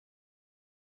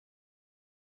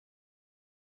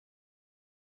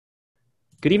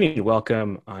Good evening.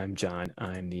 Welcome. I'm John.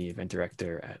 I'm the event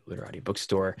director at Literati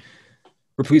Bookstore.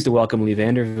 We're pleased to welcome Lee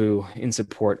Vandervoo in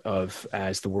support of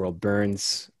As the World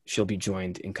Burns. She'll be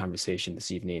joined in conversation this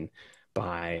evening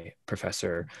by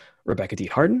Professor Rebecca D.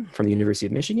 Hardin from the University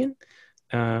of Michigan.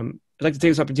 I'd like to take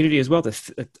this opportunity as well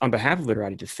on behalf of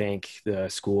Literati to thank the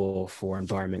School for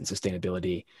Environment and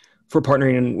Sustainability for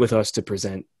partnering with us to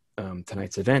present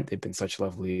tonight's event. They've been such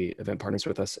lovely event partners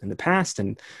with us in the past,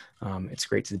 and it's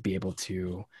great to be able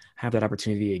to have that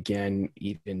opportunity again,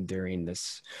 even during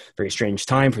this very strange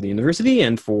time for the university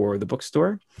and for the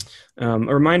bookstore. A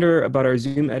reminder about our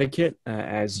Zoom etiquette.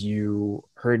 As you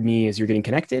heard me as you're getting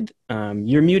connected,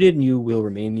 you're muted and you will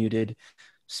remain muted.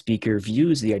 Speaker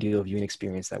views the ideal viewing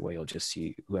experience. That way you'll just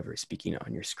see whoever is speaking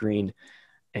on your screen.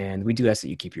 And we do ask that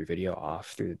you keep your video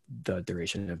off through the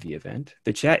duration of the event.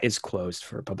 The chat is closed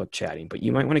for public chatting, but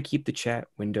you might want to keep the chat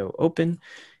window open.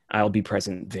 I'll be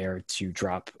present there to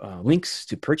drop links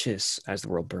to purchase As the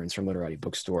World Burns from Literati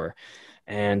Bookstore.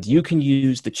 And you can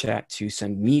use the chat to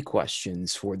send me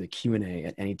questions for the Q&A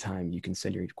at any time. You can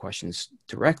send your questions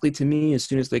directly to me as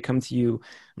soon as they come to you,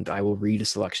 and I will read a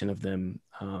selection of them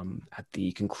at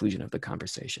the conclusion of the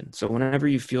conversation. So whenever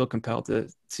you feel compelled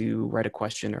to write a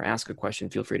question or ask a question,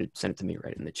 feel free to send it to me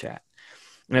right in the chat.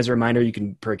 And as a reminder, you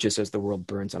can purchase As the World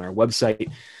Burns on our website.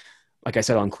 Like I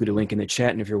said, I'll include a link in the chat,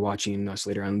 and if you're watching us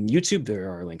later on YouTube,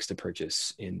 there are links to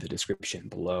purchase in the description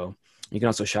below. You can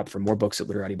also shop for more books at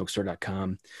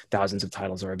literatibookstore.com. Thousands of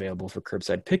titles are available for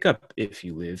curbside pickup if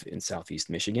you live in Southeast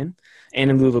Michigan.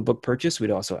 And in lieu of a book purchase, we'd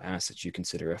also ask that you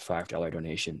consider a $5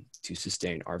 donation to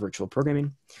sustain our virtual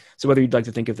programming. So whether you'd like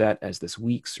to think of that as this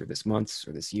week's or this month's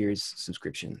or this year's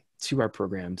subscription to our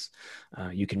programs,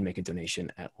 you can make a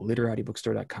donation at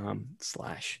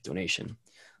literatibookstore.com/donation.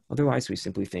 Otherwise, we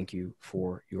simply thank you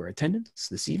for your attendance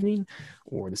this evening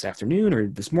or this afternoon or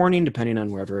this morning, depending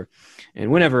on wherever and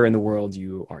whenever in the world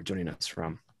you are joining us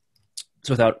from.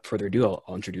 So without further ado,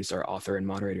 I'll introduce our author and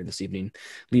moderator this evening.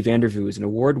 Lee Vandervoo is an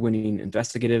award-winning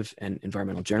investigative and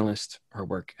environmental journalist. Her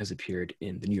work has appeared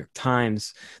in the New York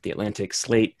Times, The Atlantic,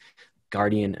 Slate,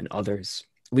 Guardian, and others.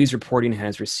 Lee's reporting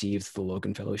has received the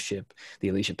Logan Fellowship, the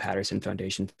Alicia Patterson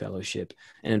Foundation Fellowship,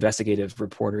 an Investigative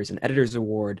Reporters and Editors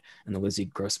Award, and the Lizzie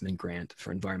Grossman Grant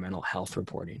for Environmental Health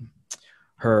Reporting.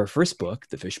 Her first book,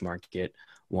 The Fish Market,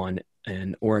 won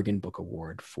an Oregon Book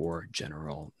Award for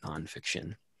General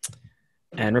Nonfiction.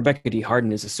 And Rebecca D.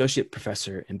 Hardin is Associate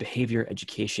Professor in Behavior,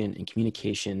 Education, and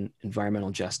Communication,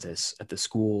 Environmental Justice at the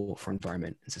School for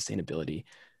Environment and Sustainability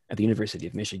at the University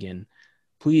of Michigan.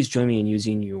 Please join me in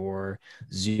using your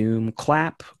Zoom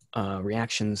clap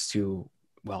reactions to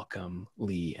welcome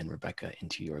Lee and Rebecca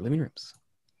into your living rooms.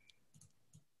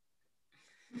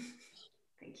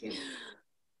 Thank you.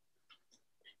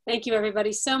 Thank you,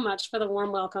 everybody, so much for the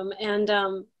warm welcome. And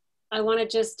I want to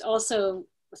just also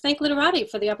thank Literati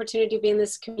for the opportunity to be in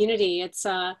this community. It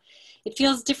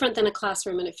feels different than a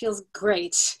classroom, and it feels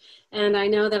great. And I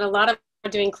know that a lot of are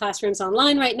doing classrooms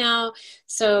online right now,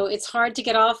 so it's hard to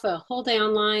get off a whole day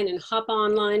online and hop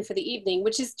online for the evening,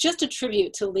 which is just a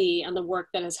tribute to Lee and the work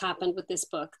that has happened with this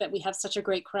book, that we have such a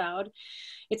great crowd.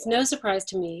 It's no surprise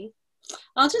to me.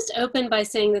 I'll just open by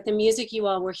saying that the music you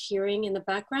all were hearing in the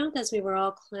background as we were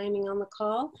all climbing on the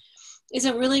call is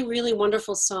a really, really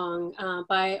wonderful song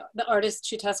by the artist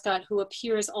Chutescott, who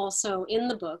appears also in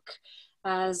the book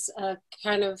as a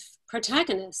kind of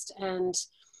protagonist and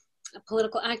a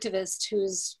political activist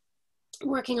who's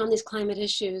working on these climate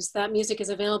issues. That music is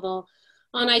available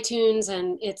on iTunes,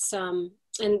 and it's and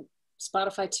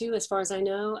Spotify too, as far as I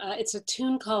know. It's a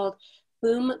tune called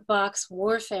Boombox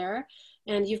Warfare,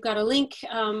 and you've got a link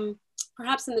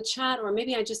perhaps in the chat, or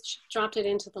maybe I just dropped it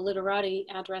into the Literati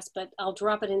address, but I'll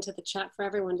drop it into the chat for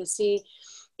everyone to see,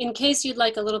 in case you'd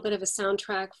like a little bit of a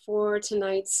soundtrack for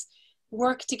tonight's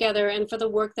work together and for the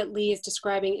work that Lee is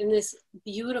describing in this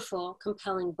beautiful,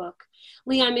 compelling book.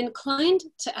 Lee, I'm inclined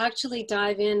to actually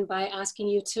dive in by asking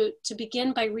you to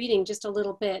begin by reading just a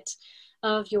little bit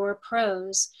of your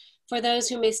prose for those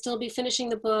who may still be finishing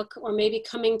the book or maybe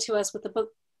coming to us with the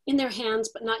book in their hands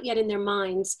but not yet in their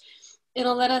minds.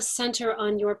 It'll let us center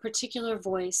on your particular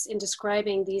voice in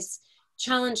describing these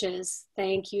challenges.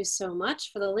 Thank you so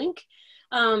much for the link.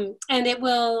 And it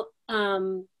will,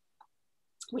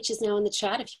 which is now in the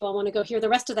chat. If you all want to go hear the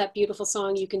rest of that beautiful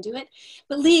song, you can do it.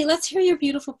 But Lee, let's hear your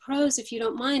beautiful prose, if you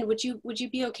don't mind. Would you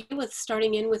be okay with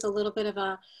starting in with a little bit of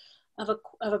a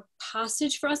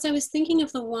passage for us? I was thinking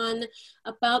of the one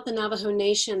about the Navajo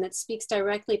Nation that speaks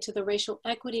directly to the racial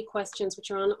equity questions,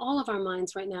 which are on all of our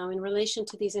minds right now in relation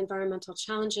to these environmental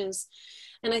challenges.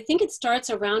 And I think it starts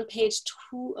around page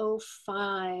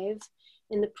 205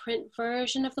 in the print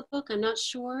version of the book. I'm not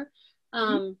sure.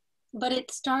 But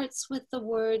it starts with the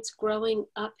words growing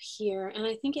up here. And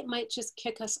I think it might just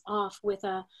kick us off with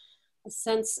a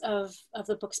sense of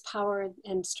the book's power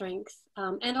and strength.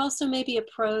 And also maybe a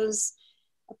prose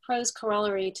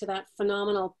corollary to that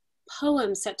phenomenal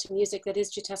poem set to music that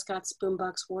is Jutta Scott's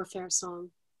Boombox Warfare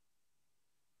song.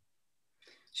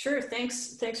 Sure,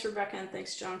 thanks Rebecca, and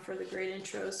thanks John for the great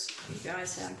intros, you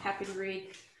guys. I'm happy to read.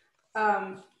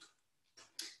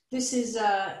 This is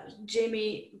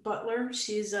Jamie Butler.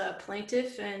 She's a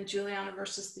plaintiff in Juliana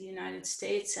versus the United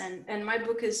States. And my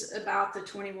book is about the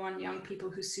 21 young people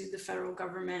who sued the federal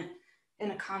government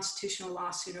in a constitutional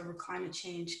lawsuit over climate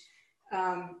change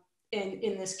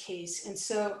in this case. And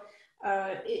so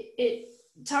it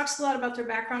talks a lot about their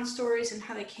background stories and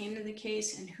how they came to the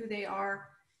case and who they are.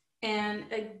 And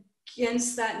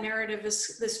against that narrative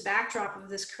is this backdrop of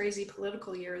this crazy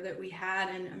political year that we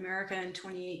had in America in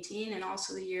 2018, and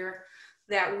also the year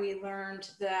that we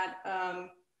learned that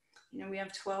we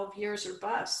have 12 years or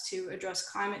bust to address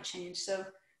climate change. So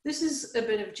this is a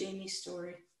bit of Jamie's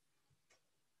story.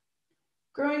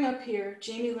 Growing up here,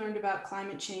 Jamie learned about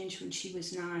climate change when she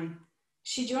was 9.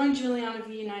 She joined Juliana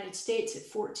v. United States at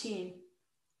 14.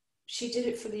 She did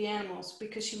it for the animals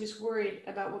because she was worried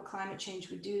about what climate change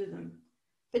would do to them.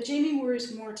 But Jamie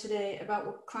worries more today about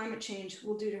what climate change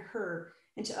will do to her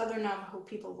and to other Navajo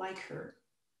people like her.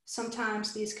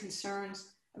 Sometimes these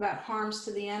concerns about harms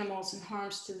to the animals and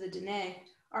harms to the Dene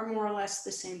are more or less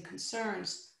the same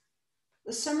concerns.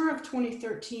 The summer of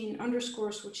 2013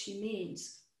 underscores what she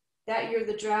means. That year,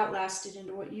 the drought lasted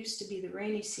into what used to be the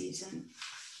rainy season.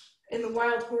 In the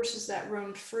wild horses that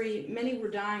roamed free, many were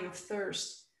dying of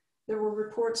thirst. There were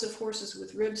reports of horses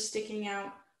with ribs sticking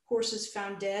out, horses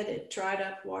found dead at dried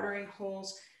up watering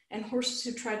holes, and horses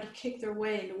who tried to kick their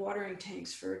way into watering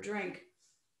tanks for a drink.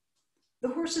 The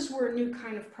horses were a new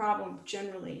kind of problem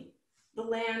generally. The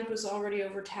land was already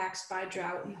overtaxed by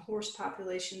drought, and the horse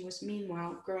population was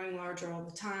meanwhile growing larger all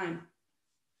the time.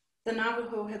 The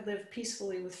Navajo had lived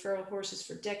peacefully with feral horses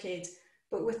for decades,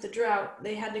 but with the drought,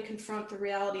 they had to confront the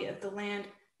reality of the land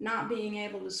not being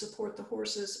able to support the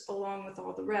horses along with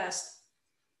all the rest.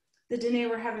 The Dene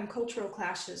were having cultural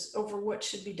clashes over what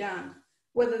should be done,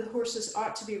 whether the horses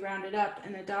ought to be rounded up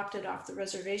and adopted off the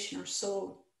reservation or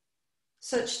sold.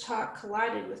 Such talk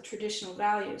collided with traditional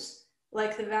values,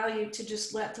 like the value to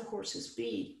just let the horses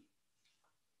be.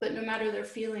 But no matter their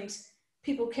feelings,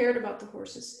 people cared about the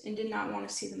horses and did not want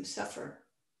to see them suffer.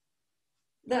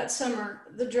 That summer,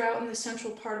 the drought in the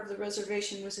central part of the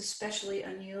reservation was especially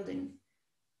unyielding.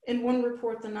 In one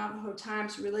report, the Navajo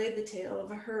Times relayed the tale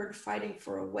of a herd fighting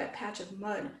for a wet patch of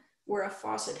mud where a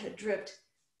faucet had dripped,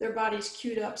 their bodies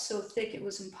queued up so thick it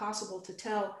was impossible to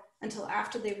tell until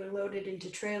after they were loaded into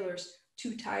trailers,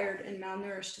 too tired and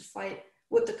malnourished to fight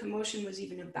what the commotion was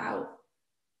even about.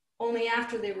 Only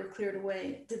after they were cleared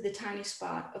away did the tiny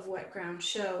spot of wet ground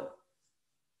show.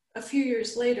 A few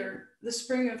years later, the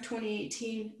spring of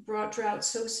 2018 brought drought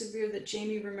so severe that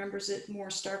Jamie remembers it more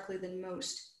starkly than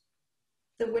most.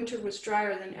 The winter was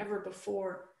drier than ever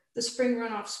before, the spring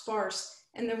runoff sparse,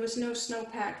 and there was no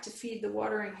snowpack to feed the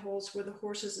watering holes where the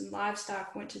horses and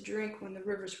livestock went to drink when the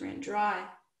rivers ran dry.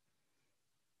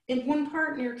 In one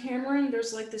part near Cameron,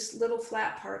 there's like this little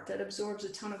flat part that absorbs a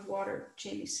ton of water,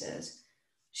 Jamie says.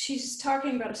 She's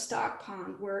talking about a stock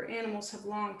pond where animals have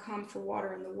long come for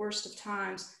water in the worst of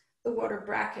times, the water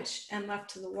brackish and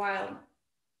left to the wild.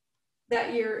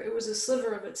 That year, it was a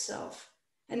sliver of itself,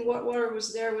 and what water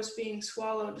was there was being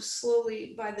swallowed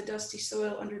slowly by the dusty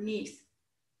soil underneath.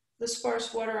 The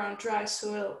sparse water on dry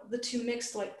soil, the two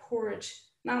mixed like porridge,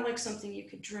 not like something you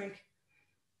could drink.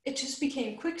 It just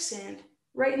became quicksand.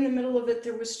 Right in the middle of it,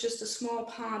 there was just a small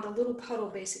pond, a little puddle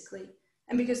basically.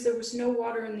 And because there was no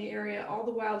water in the area, all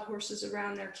the wild horses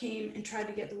around there came and tried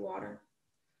to get the water.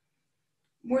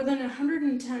 More than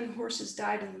 110 horses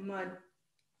died in the mud,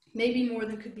 maybe more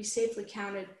than could be safely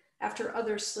counted after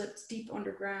others slipped deep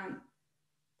underground.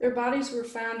 Their bodies were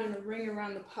found in a ring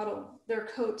around the puddle, their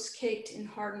coats caked in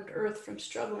hardened earth from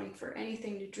struggling for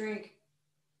anything to drink.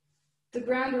 The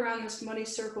ground around this muddy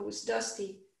circle was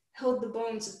dusty, held the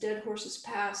bones of dead horses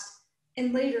past,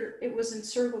 and later it was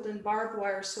encircled in barbed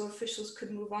wire so officials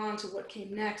could move on to what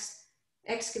came next,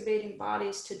 excavating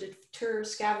bodies to deter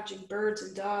scavenging birds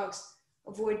and dogs,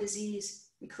 avoid disease,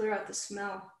 and clear out the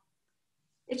smell.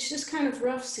 It's just kind of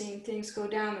rough seeing things go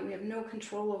down that we have no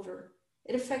control over.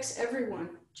 It affects everyone,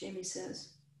 Jamie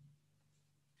says.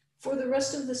 For the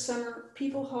rest of the summer,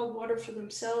 people hauled water for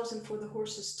themselves and for the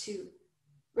horses too.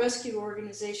 Rescue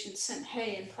organizations sent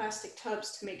hay in plastic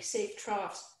tubs to make safe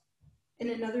troughs. In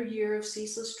another year of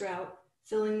ceaseless drought,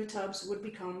 filling the tubs would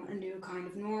become a new kind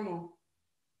of normal.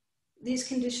 These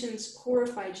conditions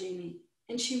horrify Jamie,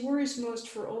 and she worries most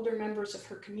for older members of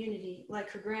her community, like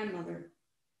her grandmother.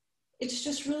 It's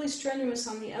just really strenuous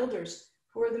on the elders,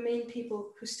 who are the main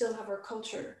people who still have our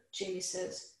culture, Jamie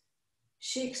says.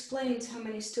 She explains how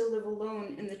many still live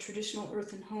alone in the traditional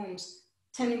earthen homes,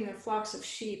 tending their flocks of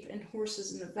sheep and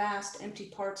horses in the vast, empty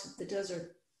parts of the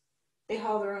desert. They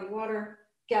haul their own water,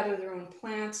 gather their own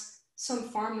plants, some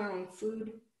farm their own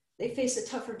food. They face a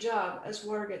tougher job as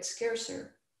water gets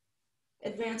scarcer.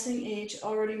 Advancing age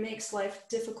already makes life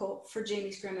difficult for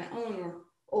Jamie's grandma Eleanor,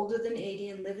 older than 80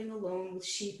 and living alone with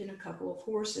sheep and a couple of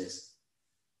horses.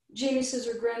 Jamie says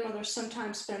her grandmother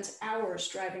sometimes spends hours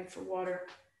driving for water.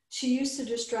 She used to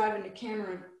just drive into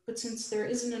Cameron, but since there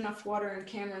isn't enough water in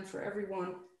Cameron for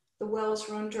everyone, the wells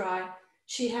run dry,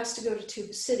 she has to go to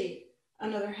Tuba City,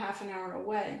 another half an hour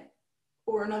away,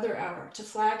 or another hour to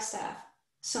Flagstaff,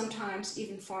 sometimes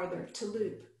even farther to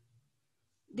Loop.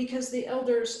 Because the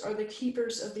elders are the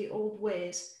keepers of the old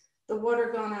ways, the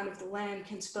water gone out of the land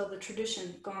can spell the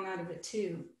tradition gone out of it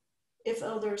too. If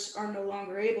elders are no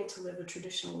longer able to live a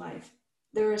traditional life,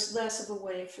 there is less of a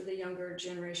way for the younger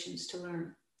generations to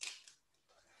learn.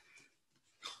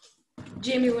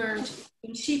 Jamie learned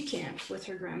in sheep camp with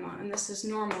her grandma, and this is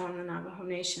normal in the Navajo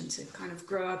Nation to kind of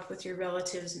grow up with your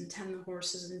relatives and tend the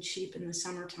horses and sheep in the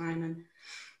summertime.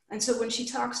 And so when she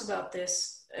talks about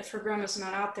this, if her grandma's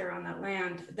not out there on that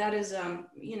land, that is,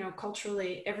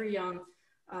 culturally, every young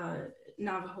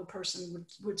Navajo person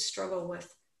would struggle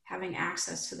with having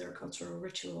access to their cultural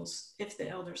rituals if the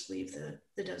elders leave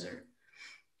the desert.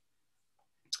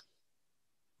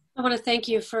 I want to thank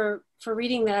you for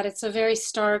reading that. It's a very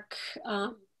stark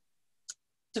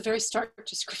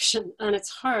description, and it's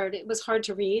hard. It was hard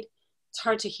to read. It's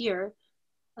hard to hear,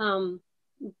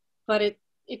 but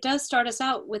it does start us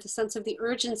out with a sense of the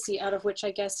urgency out of which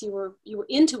I guess you were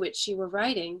into which you were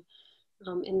writing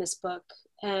in this book,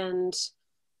 and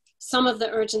some of the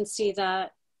urgency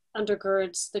that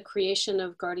undergirds the creation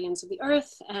of Guardians of the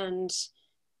Earth and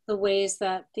the ways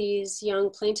that these young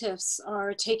plaintiffs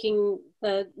are taking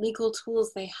the legal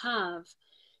tools they have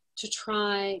to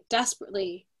try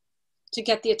desperately to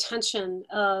get the attention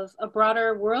of a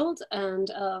broader world and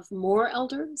of more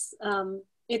elders.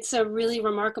 It's a really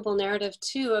remarkable narrative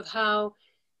too of how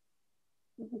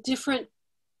differently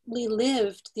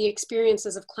lived the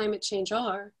experiences of climate change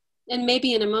are. And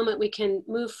maybe in a moment we can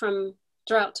move from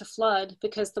drought to flood,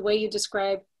 because the way you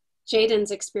describe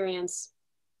Jaden's experience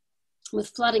with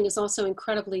flooding is also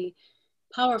incredibly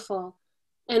powerful.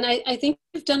 And I think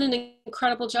you've done an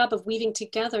incredible job of weaving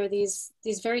together these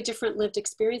very different lived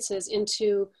experiences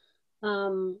into a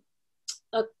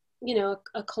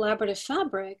collaborative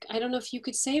fabric. I don't know if you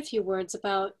could say a few words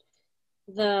about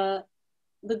the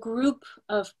group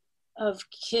of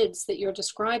kids that you're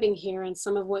describing here and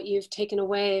some of what you've taken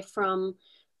away from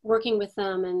working with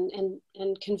them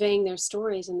and conveying their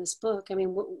stories in this book. I mean,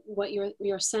 what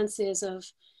your sense is of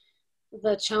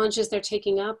the challenges they're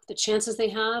taking up, the chances they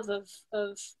have of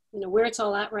where it's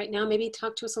all at right now. Maybe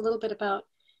talk to us a little bit about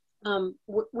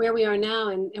where we are now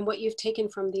and what you've taken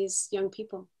from these young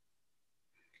people.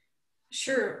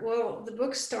 Sure. Well, the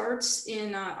book starts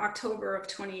in October of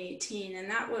 2018, and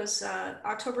that was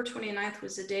October 29th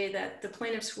was the day that the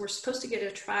plaintiffs were supposed to get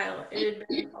a trial. It had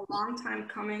been a long time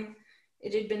coming.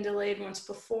 It had been delayed once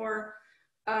before.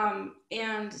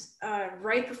 And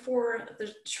right before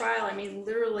the trial, I mean,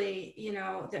 literally,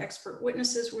 the expert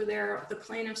witnesses were there, the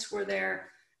plaintiffs were there,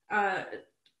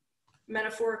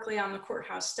 metaphorically on the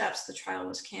courthouse steps, the trial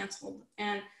was canceled.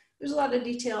 And there's a lot of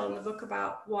detail in the book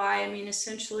about why. I mean,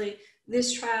 essentially,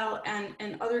 this trial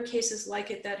and other cases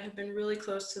like it that have been really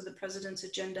close to the president's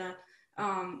agenda,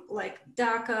 like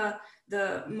DACA,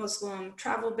 the Muslim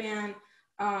travel ban,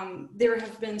 there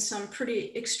have been some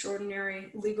pretty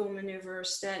extraordinary legal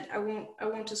maneuvers that I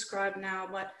won't describe now,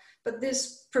 but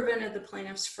this prevented the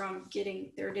plaintiffs from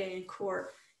getting their day in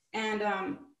court.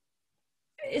 And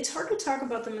it's hard to talk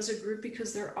about them as a group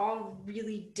because they're all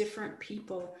really different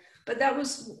people. But that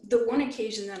was the one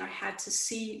occasion that I had to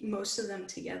see most of them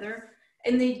together.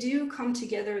 And they do come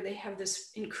together. They have this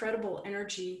incredible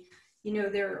energy. They've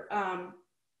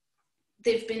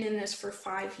been in this for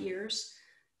 5 years.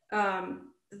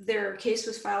 Their case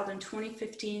was filed in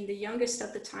 2015. The youngest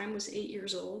at the time was 8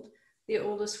 years old. The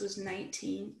oldest was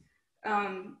 19.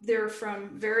 They're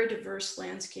from very diverse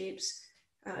landscapes.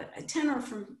 10 are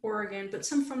from Oregon, but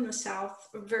some from the South,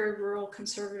 a very rural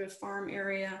conservative farm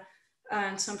area,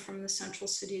 and some from the central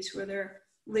cities where they're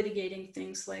litigating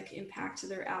things like impact to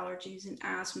their allergies and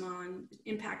asthma and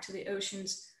impact to the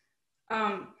oceans.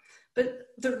 But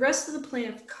the rest of the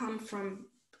plaintiffs come from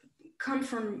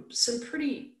some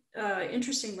pretty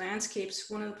interesting landscapes.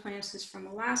 One of the plaintiffs is from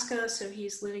Alaska, so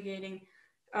he's litigating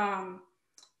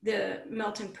the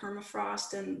melting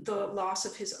permafrost and the loss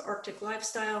of his Arctic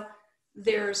lifestyle.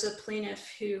 There's a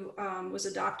plaintiff who was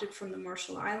adopted from the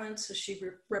Marshall Islands, so she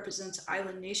represents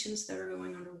island nations that are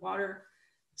going underwater.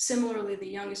 Similarly, the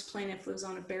youngest plaintiff lives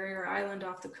on a barrier island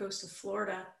off the coast of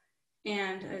Florida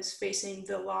and is facing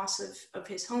the loss of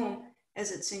his home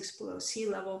as it sinks below sea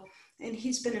level. And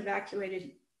he's been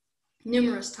evacuated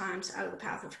numerous times out of the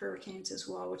path of hurricanes as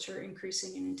well, which are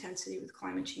increasing in intensity with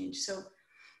climate change. So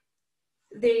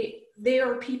they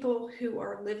are people who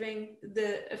are living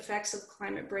the effects of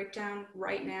climate breakdown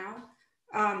right now.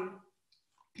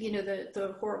 You know,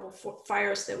 the horrible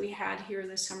fires that we had here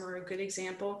this summer are a good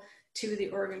example. Two of the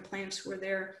Oregon plaintiffs were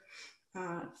there,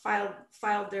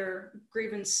 filed their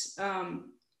grievance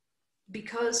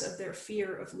because of their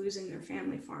fear of losing their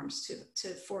family farms to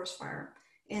forest fire.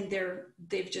 And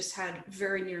they've just had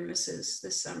very near misses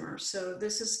this summer. So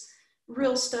this is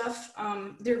real stuff.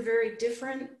 They're very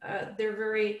different. They're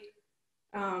very,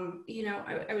 you know,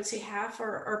 I would say half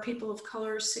are people of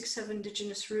color, 6 have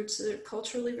indigenous roots. So they're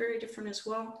culturally very different as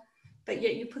well. But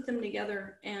yet you put them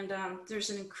together and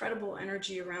there's an incredible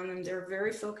energy around them. They're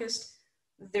very focused.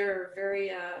 They're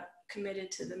very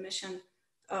committed to the mission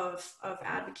of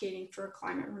advocating for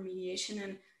climate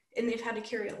remediation. And they've had to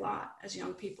carry a lot as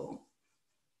young people.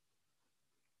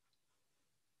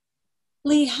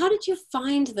 Lee, how did you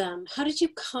find them? How did you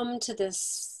come to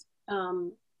this?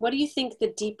 What do you think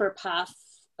the deeper path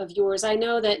of yours? I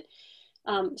know that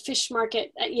Fish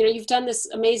Market, you know, you've done this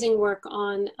amazing work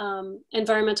on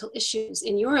environmental issues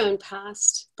in your own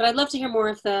past, but I'd love to hear more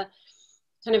of the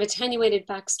kind of attenuated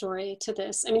backstory to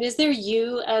this. I mean, is there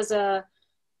you as a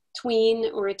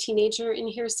tween or a teenager in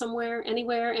here somewhere,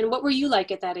 anywhere? And what were you like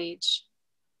at that age?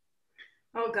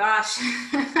 Oh gosh,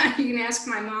 you can ask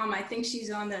my mom. I think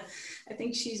she's on the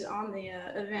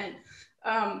event.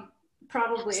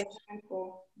 Probably a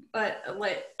handful, but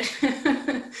like,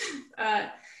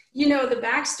 you know, the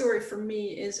backstory for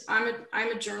me is I'm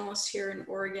a journalist here in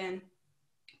Oregon.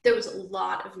 There was a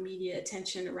lot of media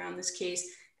attention around this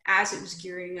case as it was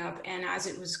gearing up and as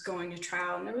it was going to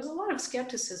trial, and there was a lot of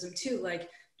skepticism too. Like,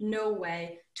 no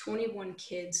way 21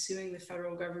 kids suing the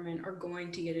federal government are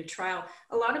going to get a trial.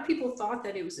 A lot of people thought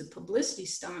that it was a publicity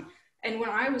stunt. And when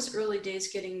I was early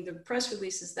days getting the press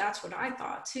releases, that's what I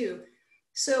thought too.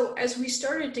 So as we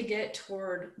started to get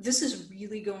toward, this is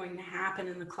really going to happen,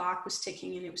 and the clock was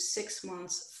ticking, and it was 6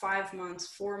 months, 5 months,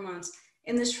 4 months,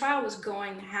 and this trial was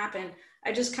going to happen,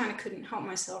 I just kind of couldn't help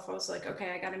myself. I was like,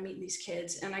 okay, I got to meet these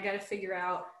kids, and I got to figure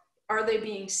out, are they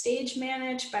being stage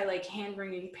managed by like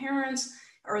hand-wringing parents?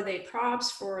 Are they props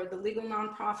for the legal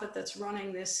nonprofit that's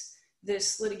running this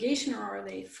litigation, or are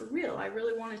they for real? I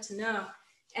really wanted to know.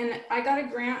 And I got a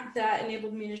grant that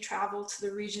enabled me to travel to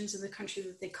the regions of the country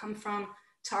that they come from,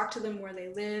 talk to them where they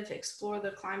live, explore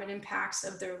the climate impacts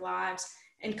of their lives,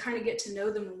 and kind of get to know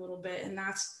them a little bit. And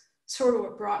that's sort of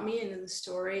what brought me into the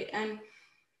story. And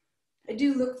I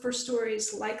do look for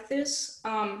stories like this.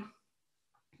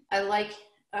 I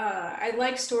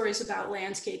like stories about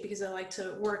landscape because I like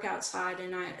to work outside,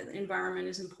 and the environment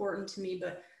is important to me.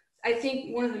 But I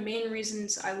think one of the main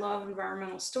reasons I love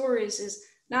environmental stories is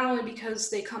not only because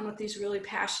they come with these really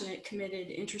passionate, committed,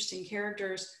 interesting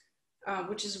characters,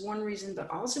 which is one reason, but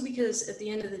also because at the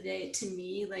end of the day, to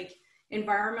me, like,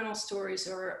 environmental stories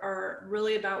are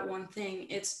really about one thing.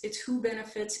 It's who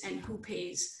benefits and who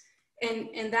pays.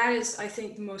 And that is, I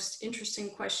think, the most interesting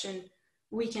question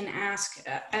we can ask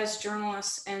as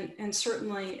journalists, and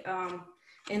certainly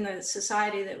in the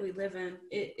society that we live in,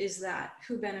 is that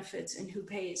who benefits and who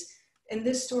pays. And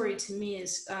this story to me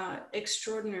is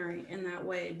extraordinary in that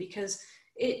way, because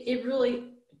it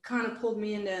really kind of pulled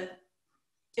me into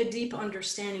a deep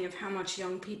understanding of how much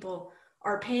young people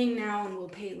are paying now and will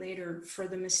pay later for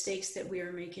the mistakes that we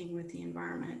are making with the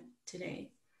environment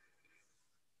today.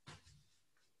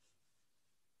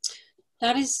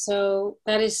 That is so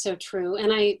true.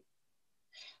 And I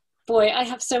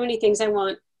have so many things I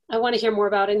want to hear more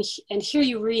about and hear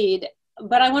you read.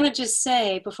 But I want to just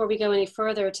say, before we go any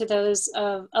further, to those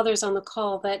others on the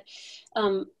call, that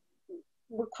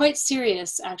we're quite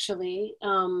serious, actually,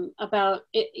 about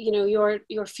it. You know,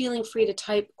 you're feeling free to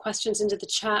type questions into the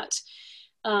chat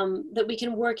that we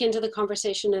can work into the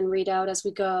conversation and read out as we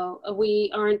go.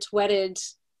 We aren't wedded,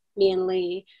 me and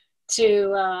Lee,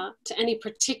 to any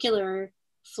particular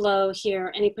flow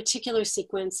here, any particular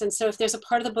sequence. And so if there's a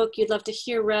part of the book you'd love to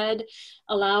hear read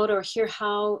aloud or hear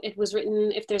how it was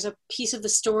written, if there's a piece of the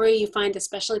story you find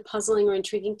especially puzzling or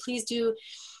intriguing, please do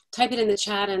type it in the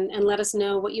chat and let us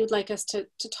know what you'd like us to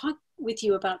talk with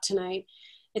you about tonight.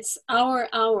 It's our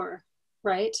hour,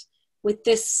 right? With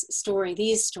this story,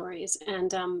 these stories.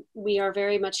 And we are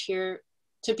very much here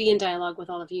to be in dialogue with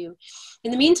all of you.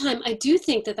 In the meantime, I do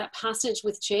think that that passage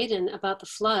with Jaden about the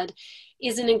flood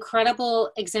is an incredible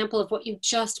example of what you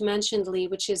just mentioned, Lee,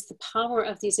 which is the power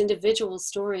of these individual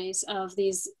stories, of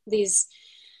these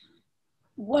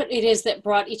what it is that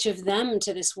brought each of them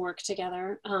to this work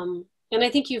together. And I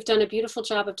think you've done a beautiful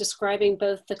job of describing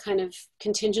both the kind of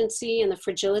contingency and the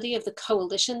fragility of the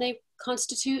coalition they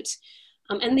constitute,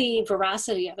 and the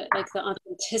veracity of it, like the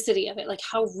authenticity of it, like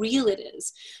how real it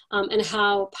is, and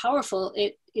how powerful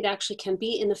it actually can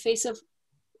be in the face of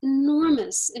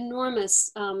enormous,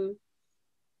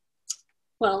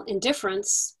 well,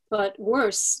 indifference, but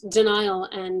worse, denial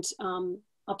and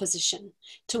opposition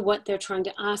to what they're trying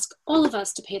to ask all of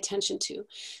us to pay attention to.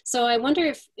 So I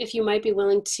wonder if you might be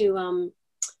willing to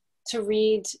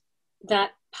read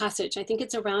that passage. I think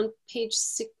it's around page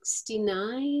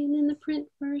 69 in the print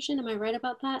version. Am I right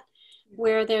about that?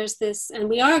 Where there's this, and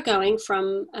we are going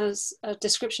from a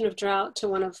description of drought to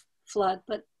one of flood,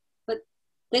 but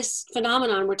this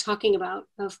phenomenon we're talking about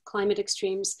of climate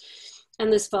extremes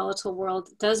and this volatile world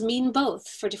does mean both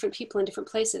for different people in different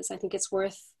places. I think it's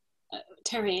worth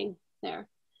tarrying there.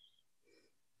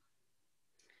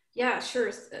 Yeah,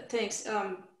 sure. Thanks.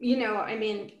 You know, I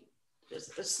mean,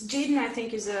 Jaden, I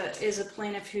think, is a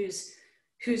plaintiff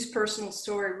whose personal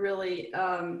story really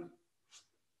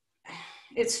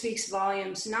it speaks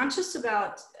volumes, not just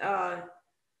about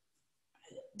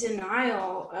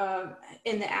denial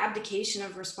and the abdication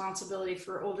of responsibility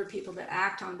for older people to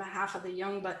act on behalf of the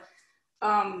young, but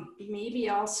maybe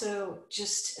also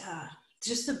just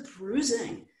the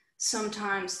bruising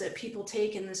sometimes that people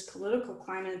take in this political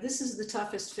climate. This is the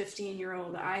toughest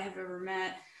 15-year-old I have ever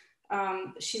met.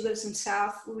 She lives in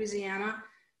South Louisiana.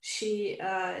 She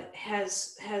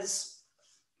has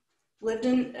lived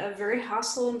in a very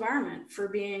hostile environment for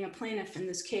being a plaintiff in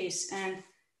this case, and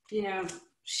you know,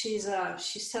 she's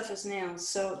tough as nails.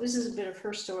 So this is a bit of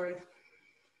her story.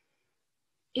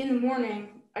 In the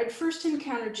morning, I'd first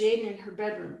encountered Jaden in her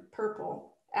bedroom,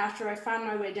 purple, after I found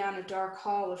my way down a dark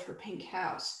hall of her pink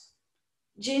house.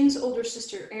 Jaden's older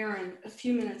sister, Erin, a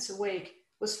few minutes awake,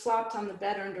 was flopped on the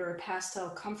bed under a pastel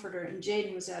comforter, and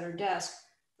Jaden was at her desk,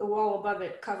 the wall above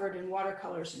it covered in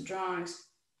watercolors and drawings.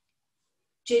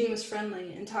 Jaden was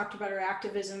friendly and talked about her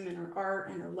activism and her art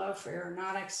and her love for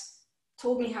aeronautics,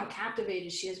 told me how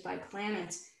captivated she is by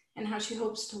planets and how she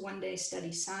hopes to one day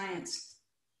study science.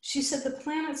 She said the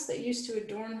planets that used to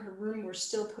adorn her room were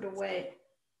still put away.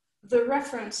 The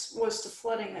reference was to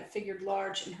flooding that figured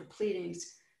large in her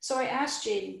pleadings. So I asked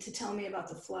Jaden to tell me about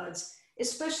the floods,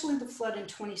 especially the flood in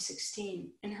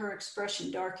 2016, and her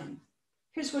expression darkened.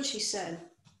 Here's what she said.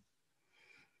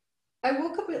 I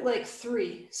woke up at like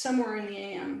 3, somewhere in the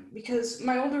AM, because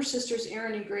my older sisters,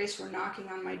 Erin and Grace, were knocking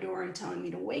on my door and telling me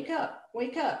to wake up,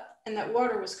 and that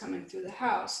water was coming through the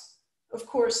house. Of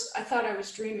course, I thought I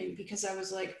was dreaming because I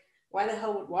was like, why the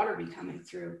hell would water be coming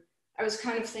through? I was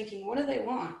kind of thinking, what do they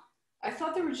want? I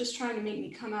thought they were just trying to make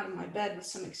me come out of my bed with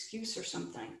some excuse or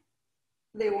something.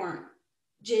 They weren't.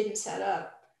 Jaden sat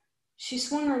up. She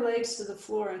swung her legs to the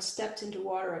floor and stepped into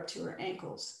water up to her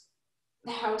ankles.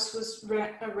 The house was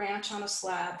a ranch on a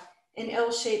slab, an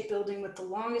L-shaped building with the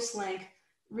longest length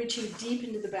reaching deep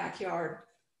into the backyard.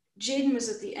 Jaden was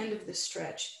at the end of this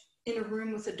stretch, in a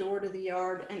room with a door to the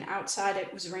yard, and outside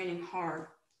it was raining hard.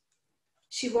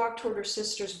 She walked toward her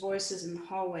sister's voices in the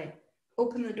hallway,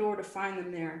 opened the door to find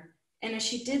them there, and as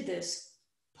she did this,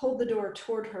 pulled the door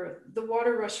toward her, the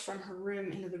water rushed from her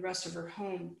room into the rest of her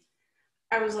home.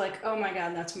 I was like, oh my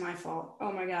God, that's my fault.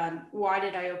 Oh my God, why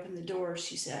did I open the door,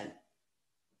 she said.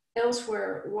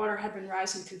 Elsewhere, water had been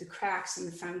rising through the cracks in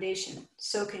the foundation,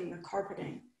 soaking the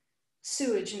carpeting.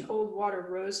 Sewage and old water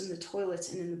rose in the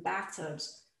toilets and in the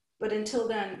bathtubs, but until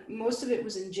then, most of it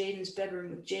was in Jaden's bedroom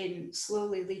with Jaden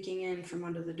slowly leaking in from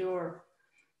under the door.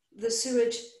 The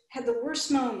sewage had the worst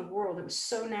smell in the world. It was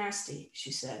so nasty,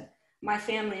 she said. My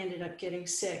family ended up getting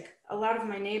sick. A lot of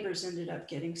my neighbors ended up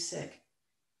getting sick.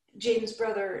 Jaden's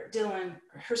brother, Dylan,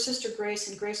 her sister Grace,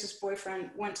 and Grace's boyfriend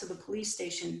went to the police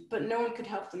station, but no one could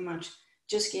help them much,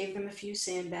 just gave them a few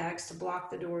sandbags to block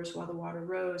the doors while the water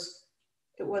rose.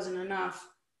 It wasn't enough.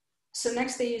 So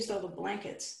next they used all the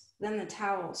blankets, then the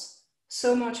towels.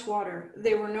 So much water,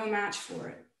 they were no match for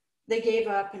it. They gave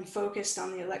up and focused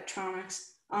on the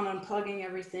electronics, on unplugging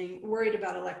everything, worried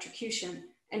about electrocution,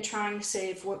 and trying to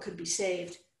save what could be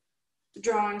saved. The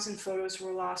drawings and photos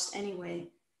were lost anyway.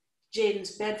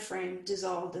 Jaden's bed frame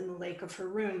dissolved in the lake of her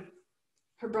room.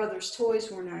 Her brother's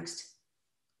toys were next.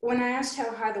 When I asked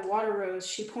how high the water rose,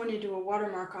 she pointed to a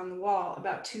watermark on the wall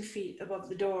about 2 feet above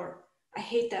the door. I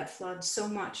hate that flood so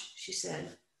much, she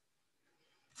said.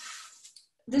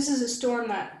 This is a storm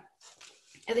that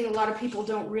I think a lot of people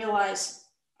don't realize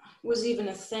was even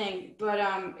a thing, but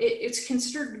it's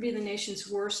considered to be the nation's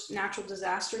worst natural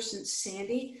disaster since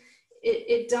Sandy.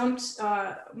 It dumped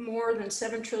more than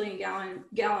 7 trillion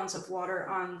gallons of water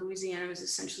on Louisiana. It was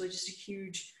essentially just a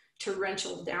huge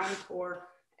torrential downpour.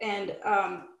 And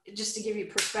just to give you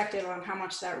perspective on how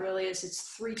much that really is, it's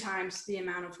 3 times the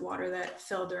amount of water that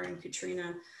fell during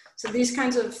Katrina. So these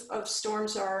kinds of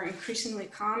storms are increasingly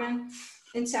common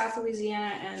in South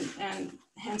Louisiana, and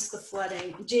hence the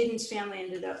flooding. Jaden's family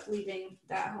ended up leaving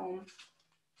that home.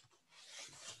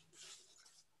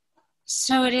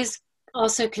 So it is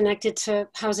also connected to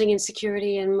housing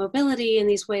insecurity and mobility in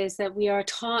these ways that we are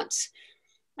taught,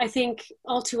 I think,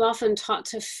 all too often taught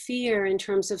to fear in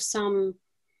terms of some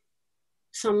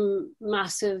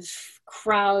massive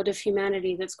crowd of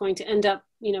humanity that's going to end up,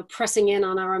 you know, pressing in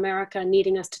on our America,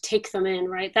 needing us to take them in,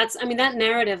 right? That's, I mean, that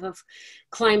narrative of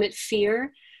climate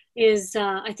fear is,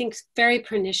 I think, very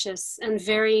pernicious and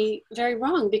very, very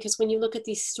wrong, because when you look at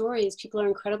these stories, people are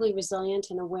incredibly resilient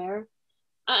and aware.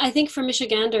 I think for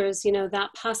Michiganders, you know,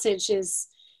 that passage is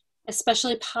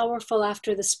especially powerful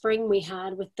after the spring we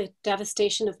had with the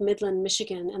devastation of Midland,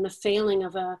 Michigan, and the failing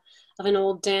of an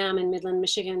old dam in Midland,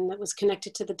 Michigan that was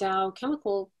connected to the Dow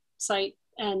chemical site.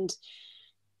 And,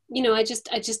 you know, I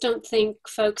just don't think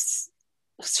folks,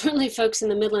 certainly folks in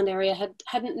the Midland area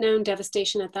hadn't known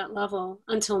devastation at that level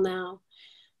until now.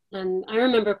 And I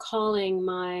remember calling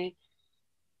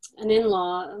an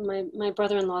in-law, my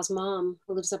brother-in-law's mom,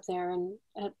 who lives up there, and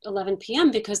at 11 p.m.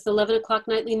 because the 11 o'clock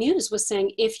nightly news was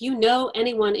saying, if you know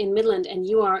anyone in Midland and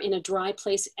you are in a dry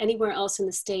place anywhere else in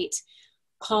the state,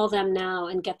 call them now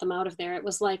and get them out of there. It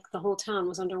was like the whole town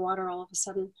was underwater all of a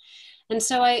sudden. And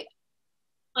so I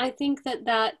think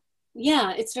that,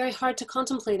 yeah, it's very hard to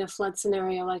contemplate a flood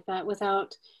scenario like that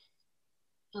without,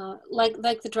 like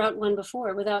the drought one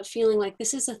before, without feeling like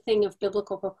this is a thing of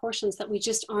biblical proportions that we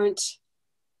just aren't.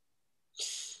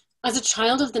 As a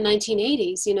child of the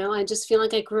 1980s, you know, I just feel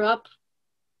like I grew up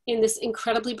in this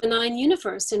incredibly benign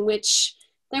universe in which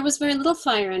there was very little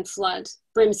fire and flood,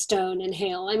 brimstone and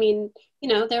hail. I mean, you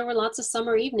know, there were lots of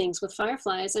summer evenings with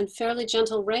fireflies and fairly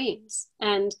gentle rains.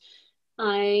 And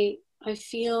I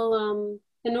feel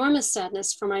enormous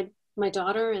sadness for my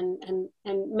daughter and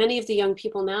many of the young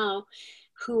people now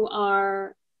who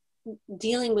are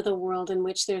dealing with a world in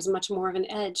which there's much more of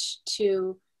an edge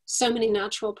to so many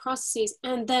natural processes,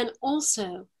 and then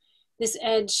also this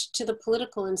edge to the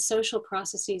political and social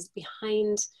processes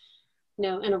behind, you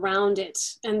know, and around it.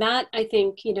 And that, I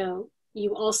think, you know,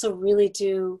 you also really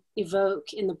do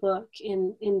evoke in the book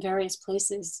in various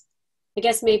places. I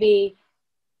guess maybe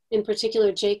in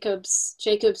particular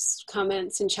Jacob's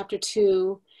comments in chapter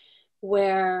 2,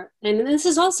 where, and this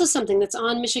is also something that's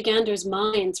on Michiganders'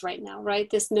 minds right now, right?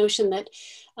 This notion that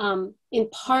in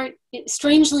part,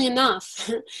 strangely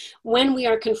enough, when we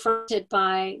are confronted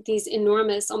by these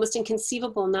enormous, almost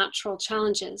inconceivable natural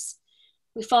challenges,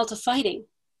 we fall to fighting.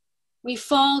 We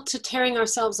fall to tearing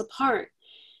ourselves apart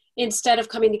instead of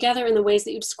coming together in the ways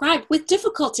that you described, with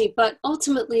difficulty, but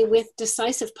ultimately with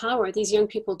decisive power, these young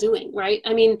people doing, right?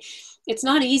 I mean, it's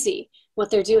not easy what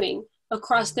they're doing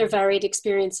across their varied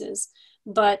experiences,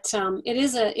 but it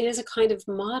is a kind of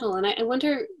model. And I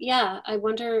wonder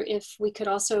if we could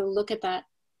also look at that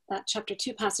chapter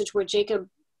 2 passage where Jacob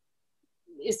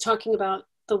is talking about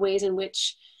the ways in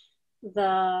which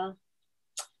the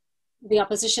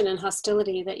opposition and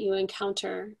hostility that you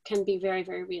encounter can be very,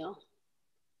 very real.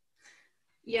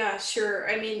 Yeah, sure.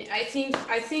 I mean, I think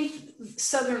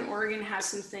Southern Oregon has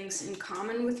some things in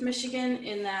common with Michigan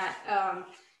in that,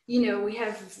 you know, we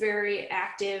have very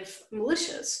active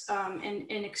militias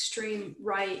and extreme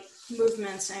right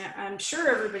movements. And I'm sure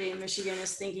everybody in Michigan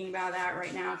is thinking about that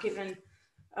right now, given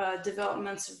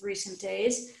developments of recent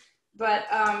days. But,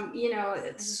 you know,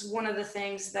 this is one of the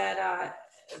things that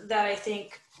I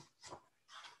think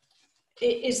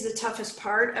is the toughest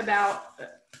part about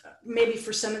maybe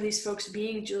for some of these folks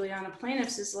being Juliana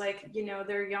plaintiffs is like, you know,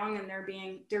 they're young and they're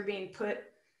being put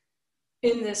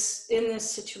in this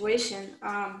situation.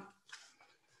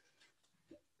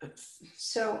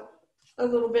 So a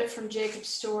little bit from Jacob's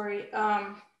story.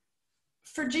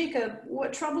 For Jacob,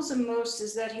 what troubles him most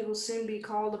is that he will soon be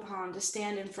called upon to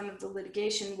stand in front of the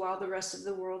litigation while the rest of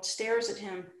the world stares at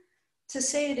him. To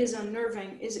say it is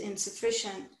unnerving is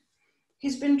insufficient.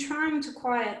 He's been trying to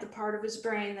quiet the part of his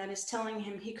brain that is telling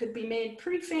him he could be made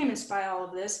pretty famous by all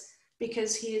of this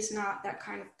because he is not that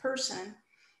kind of person.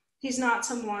 He's not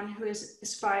someone who has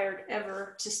aspired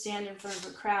ever to stand in front of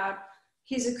a crowd.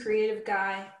 He's a creative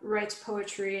guy, writes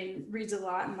poetry and reads a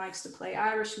lot and likes to play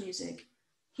Irish music.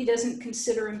 He doesn't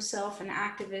consider himself an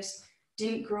activist,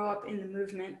 didn't grow up in the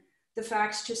movement. The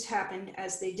facts just happened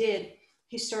as they did.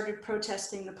 He started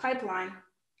protesting the pipeline.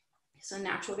 It's a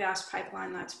natural gas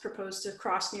pipeline that's proposed to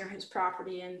cross near his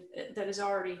property and that is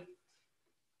already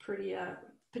pretty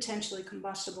potentially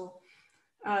combustible.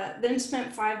 Then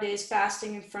spent 5 days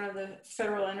fasting in front of the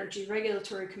Federal Energy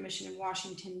Regulatory Commission in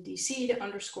Washington, D.C. to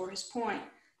underscore his point.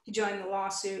 He joined the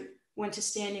lawsuit, went to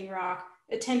Standing Rock,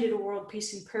 attended a World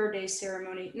Peace and Prayer Day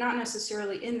ceremony, not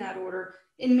necessarily in that order,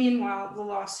 and meanwhile, the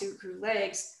lawsuit grew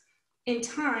legs. In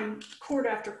time, court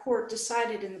after court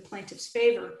decided in the plaintiff's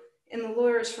favor, and the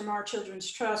lawyers from Our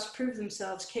Children's Trust proved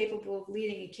themselves capable of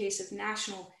leading a case of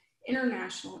national,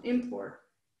 international import.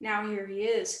 Now here he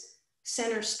is,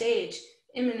 center stage,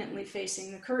 imminently facing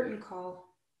the curtain call.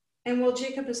 And while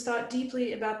Jacob has thought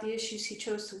deeply about the issues he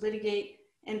chose to litigate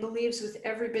and believes with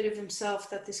every bit of himself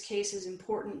that this case is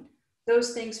important,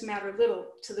 those things matter little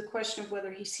to the question of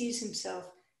whether he sees himself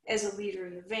as a leader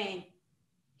in the vein.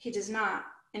 He does not,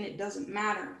 and it doesn't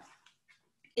matter.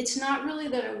 It's not really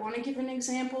that I want to give an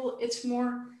example, it's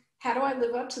more, how do I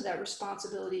live up to that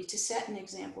responsibility to set an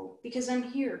example? Because I'm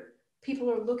here,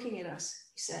 people are looking at us,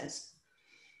 he says.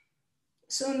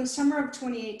 So in the summer of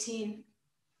 2018,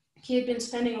 he had been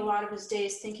spending a lot of his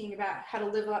days thinking about how to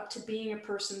live up to being a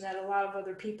person that a lot of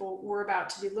other people were about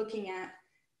to be looking at.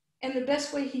 And the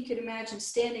best way he could imagine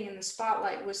standing in the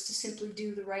spotlight was to simply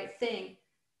do the right thing.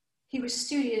 He was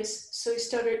studious, so he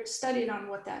studied on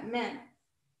what that meant.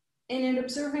 And in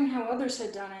observing how others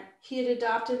had done it, he had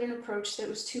adopted an approach that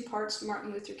was 2 parts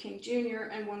Martin Luther King Jr.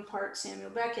 and 1 part Samuel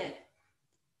Beckett.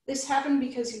 This happened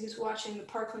because he was watching the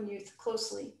Parkland youth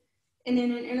closely. And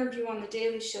in an interview on The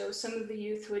Daily Show, some of the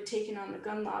youth who had taken on the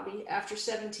gun lobby after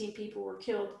 17 people were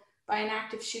killed by an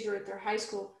active shooter at their high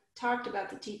school talked about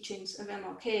the teachings of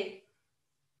MLK.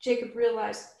 Jacob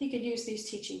realized he could use these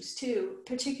teachings too,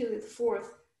 particularly the 4th,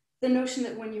 the notion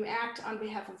that when you act on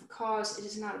behalf of a cause, it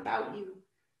is not about you.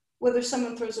 Whether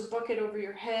someone throws a bucket over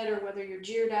your head or whether you're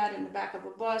jeered at in the back of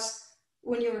a bus,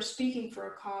 when you are speaking for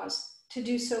a cause, to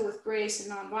do so with grace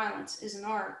and nonviolence is an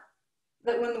art.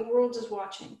 That when the world is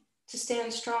watching, to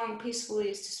stand strong peacefully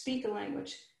is to speak a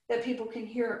language that people can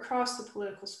hear across the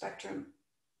political spectrum.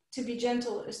 To be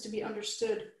gentle is to be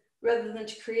understood rather than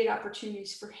to create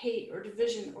opportunities for hate or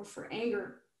division or for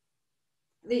anger.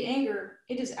 The anger,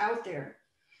 it is out there.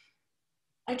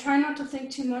 I try not to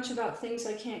think too much about things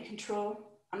I can't control.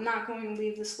 I'm not going to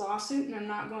leave this lawsuit, and I'm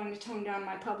not going to tone down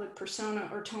my public persona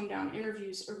or tone down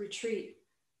interviews or retreat.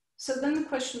 So then the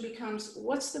question becomes,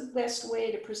 what's the best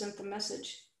way to present the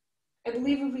message? I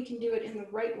believe if we can do it in the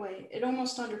right way, it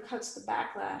almost undercuts the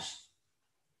backlash.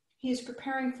 He is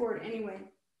preparing for it anyway,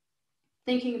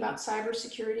 thinking about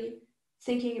cybersecurity,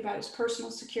 thinking about his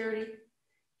personal security.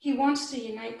 He wants to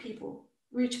unite people,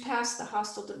 reach past the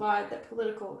hostile divide that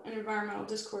political and environmental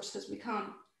discourse has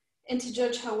become. And to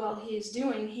judge how well he is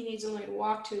doing, he needs only to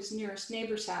walk to his nearest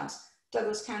neighbor's house.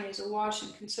 Douglas County is awash in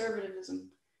conservatism,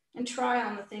 and try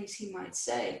on the things he might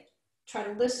say. Try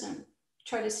to listen,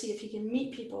 try to see if he can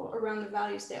meet people around the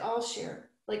values they all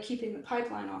share, like keeping the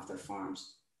pipeline off their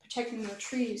farms, protecting their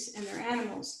trees and their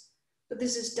animals. But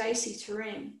this is dicey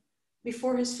terrain.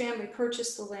 Before his family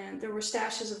purchased the land, there were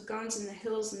stashes of guns in the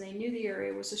hills, and they knew the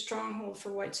area was a stronghold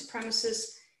for white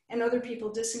supremacists and other people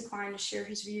disinclined to share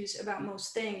his views about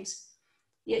most things.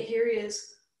 Yet here he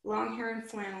is, long hair and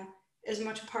flannel, as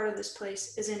much a part of this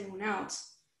place as anyone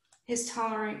else. His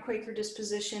tolerant Quaker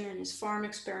disposition and his farm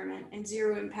experiment and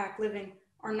zero-impact living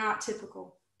are not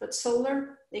typical, but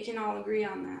solar, they can all agree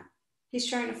on that. He's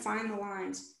trying to find the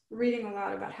lines, reading a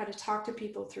lot about how to talk to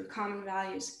people through common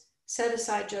values, set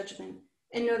aside judgment,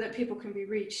 and know that people can be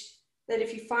reached, that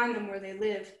if you find them where they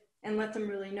live and let them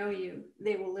really know you,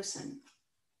 they will listen.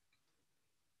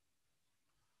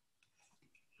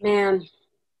 Man,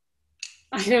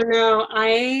 I don't know.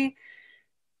 I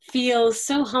feel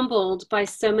so humbled by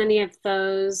so many of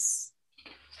those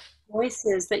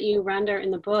voices that you render in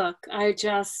the book.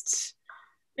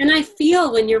 And I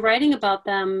feel when you're writing about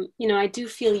them, you know, I do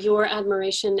feel your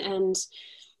admiration and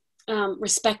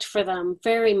respect for them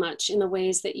very much in the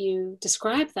ways that you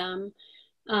describe them.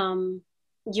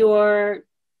 Your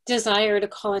desire to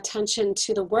call attention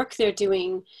to the work they're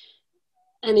doing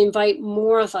and invite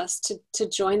more of us to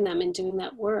join them in doing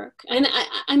that work. And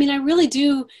I mean, I really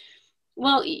do.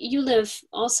 Well, you live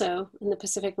also in the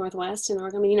Pacific Northwest in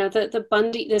Oregon. I mean, you know, the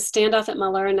standoff at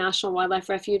Malheur National Wildlife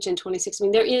Refuge in 2016.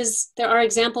 I mean, there are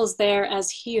examples there as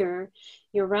here,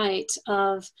 you're right,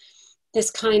 of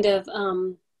this kind of,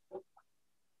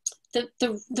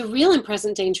 the real and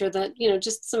present danger that, you know,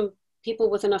 just some people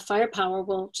with enough firepower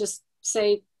will just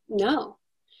say no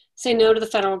to the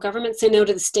federal government, say no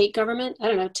to the state government. I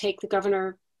don't know, take the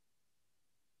governor,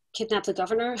 kidnap the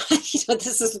governor.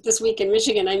 This is this week in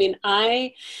Michigan. I mean,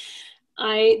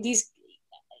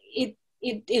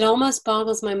 it almost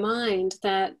boggles my mind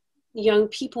that young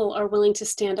people are willing to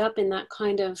stand up in that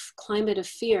kind of climate of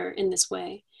fear in this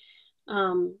way.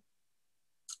 And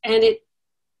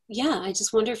I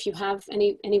just wonder if you have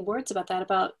any words about that,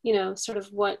 about, sort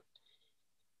of what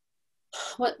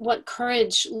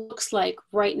courage looks like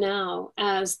right now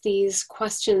as these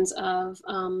questions of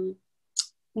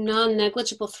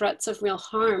non-negligible threats of real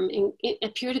harm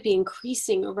appear to be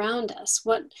increasing around us.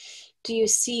 What do you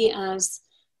see as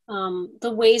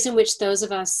the ways in which those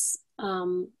of us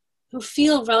who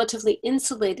feel relatively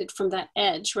insulated from that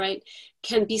edge, right,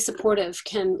 can be supportive,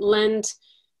 can lend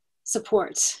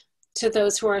support to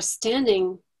those who are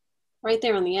standing right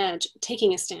there on the edge,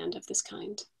 taking a stand of this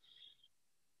kind?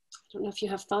 I don't know if you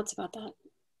have thoughts about that.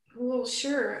 Well,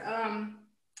 sure.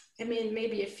 I mean,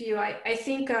 maybe a few. I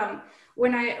think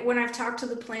when I've talked to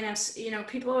the plaintiffs,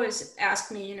 people always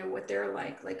ask me, what they're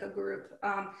like a group,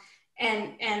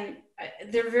 and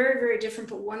they're very, very different.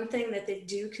 But one thing that they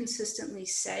do consistently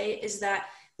say is that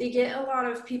they get a lot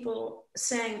of people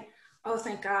saying, "Oh,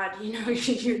 thank God,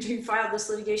 you filed this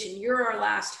litigation. You're our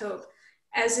last hope,"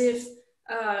 as if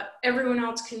everyone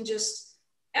else can just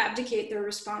abdicate their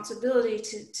responsibility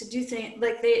to do things.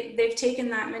 Like they've taken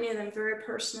that, many of them, very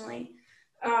personally.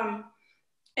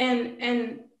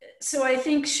 And so I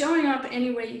think showing up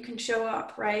any way you can show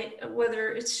up, right?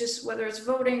 Whether it's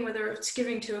voting, whether it's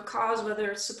giving to a cause,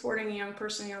 whether it's supporting a young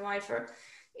person in your life,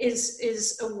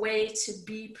 is a way to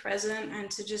be present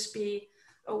and to just be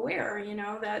aware,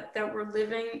 that we're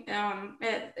living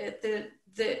at the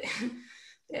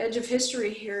edge of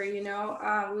history here.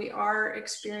 We are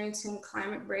experiencing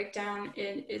climate breakdown.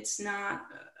 It's not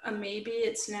a maybe,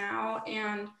 it's now.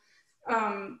 And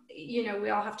we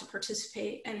all have to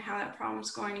participate in how that problem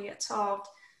is going to get solved.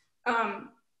 I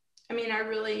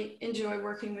really enjoy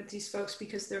working with these folks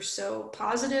because they're so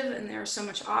positive and there's so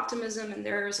much optimism and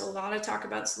there's a lot of talk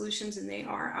about solutions, and they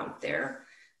are out there.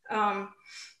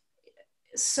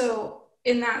 So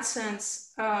in that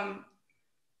sense, that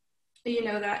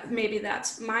maybe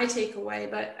that's my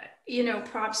takeaway, but,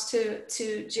 props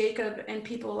to Jacob and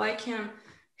people like him,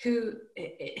 who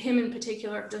him in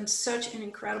particular have done such an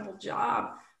incredible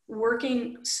job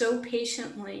working so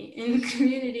patiently in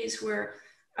communities where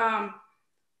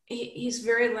he's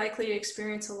very likely to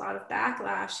experience a lot of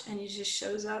backlash, and he just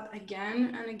shows up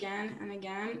again and again and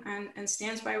again and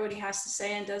stands by what he has to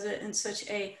say and does it in such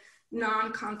a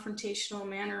non-confrontational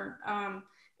manner.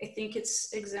 I think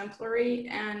it's exemplary,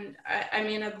 and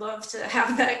I'd love to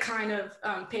have that kind of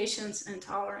patience and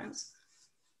tolerance.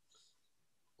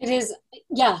 It is,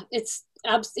 it's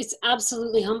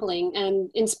absolutely humbling and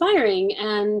inspiring,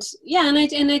 and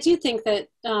I do think that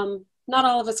not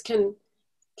all of us can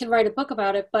write a book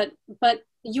about it, but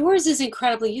yours is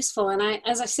incredibly useful. And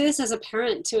as I say this as a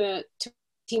parent to a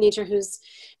teenager who's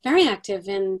very active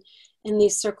in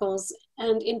these circles,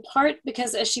 and in part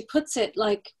because, as she puts it,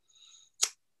 like,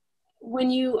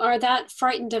 when you are that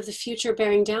frightened of the future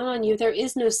bearing down on you, there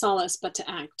is no solace but to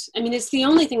act. It's the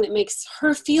only thing that makes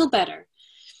her feel better,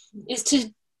 is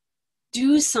to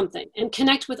do something and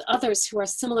connect with others who are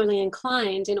similarly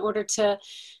inclined in order to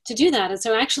do that. And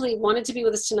so actually wanted to be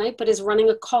with us tonight, but is running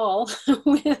a call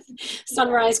with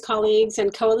Sunrise colleagues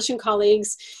and Coalition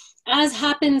colleagues, as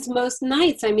happens most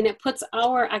nights. It puts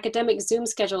our academic Zoom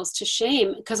schedules to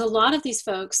shame, because a lot of these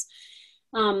folks,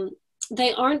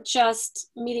 they aren't just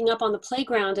meeting up on the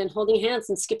playground and holding hands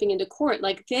and skipping into court.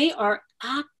 Like, they are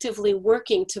actively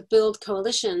working to build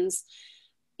coalitions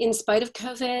in spite of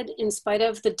COVID, in spite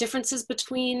of the differences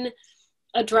between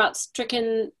a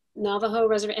drought-stricken Navajo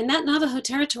reservation and that Navajo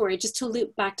territory. Just to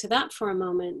loop back to that for a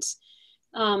moment,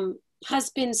 has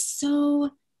been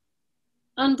so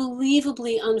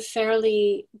unbelievably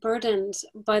unfairly burdened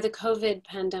by the COVID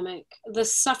pandemic. The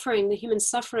suffering, the human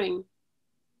suffering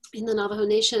in the Navajo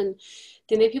Nation,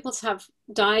 the Native peoples have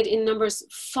died in numbers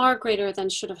far greater than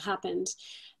should have happened.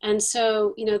 And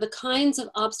so, the kinds of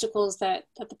obstacles that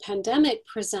the pandemic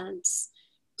presents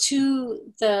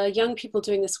to the young people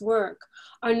doing this work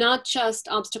are not just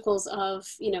obstacles of,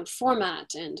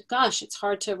 format and, gosh, it's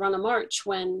hard to run a march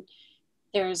when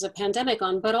there's a pandemic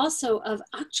on, but also of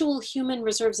actual human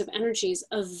reserves of energies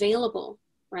available,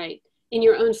 right, in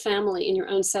your own family, in your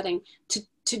own setting, to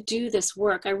do this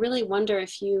work. I really wonder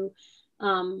if you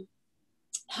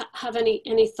have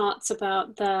any thoughts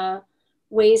about the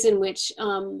ways in which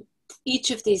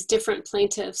each of these different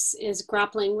plaintiffs is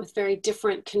grappling with very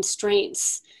different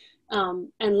constraints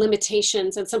and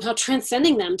limitations, and somehow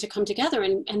transcending them to come together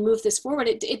and move this forward.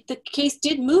 The case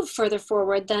did move further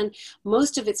forward than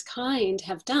most of its kind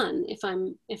have done, if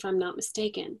I'm not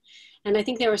mistaken. And I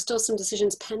think there are still some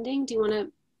decisions pending. Do you want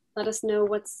to let us know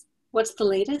what's the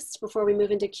latest before we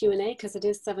move into Q&A? Because it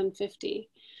is 7:50.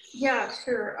 Yeah,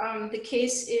 sure. The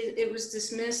case it was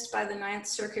dismissed by the Ninth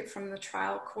Circuit from the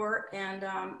trial court, and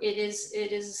it is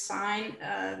a sign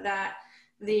that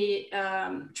the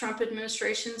Trump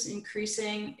administration's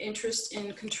increasing interest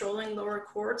in controlling lower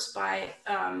courts by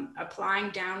applying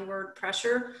downward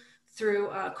pressure through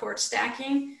court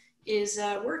stacking is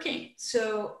working.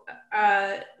 So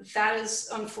that is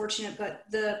unfortunate, but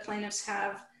the plaintiffs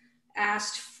have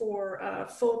asked for a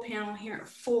full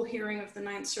hearing of the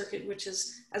Ninth Circuit, which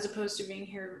is, as opposed to being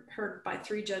heard by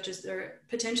 3 judges, they're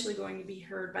potentially going to be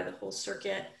heard by the whole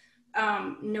circuit.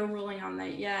 No ruling on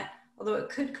that yet, although it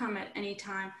could come at any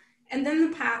time. And then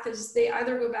the path is they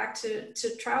either go back to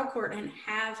trial court and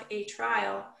have a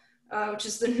trial, which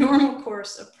is the normal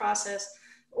course of process,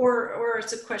 or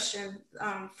it's a question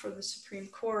for the Supreme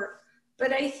Court.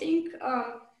 But I think,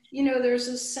 there's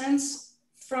a sense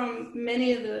from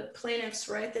many of the plaintiffs,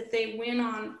 right, that they win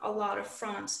on a lot of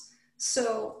fronts.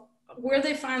 So where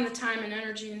they find the time and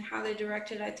energy and how they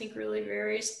direct it, I think really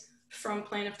varies from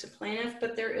plaintiff to plaintiff,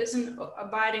 but there is an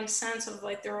abiding sense of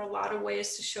like, there are a lot of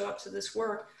ways to show up to this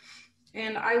work.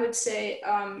 And I would say,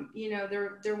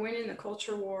 they're winning the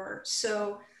culture war.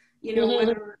 So,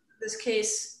 whether this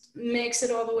case makes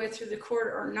it all the way through the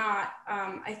court or not,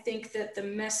 I think that the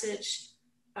message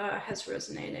has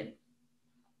resonated.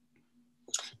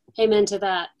 Amen to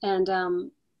that. And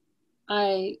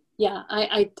I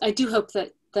do hope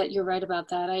that you're right about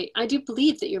that. I do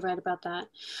believe that you're right about that.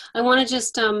 I want to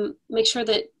just make sure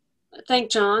thank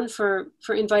John for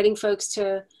inviting folks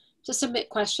to submit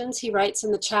questions. He writes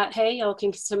in the chat, hey, y'all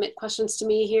can submit questions to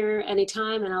me here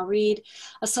anytime, and I'll read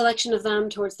a selection of them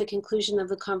towards the conclusion of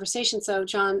the conversation. So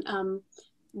John,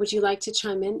 would you like to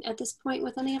chime in at this point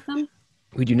with any of them?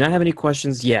 We do not have any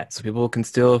questions yet, so people can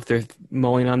still, if they're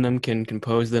mulling on them, can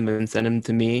pose them and send them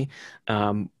to me.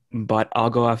 But I'll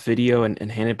go off video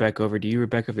and hand it back over to you,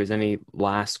 Rebecca, if there's any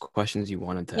last questions you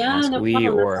wanted to ask Lee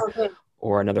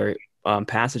or another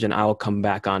passage, and I'll come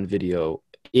back on video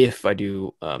if I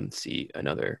do see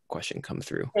another question come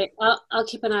through. Okay, I'll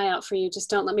keep an eye out for you. Just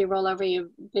don't let me roll over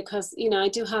you, because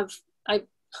I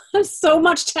have so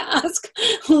much to ask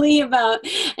Lee about,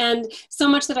 and so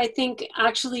much that I think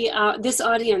actually this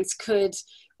audience could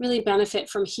really benefit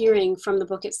from hearing from the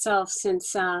book itself,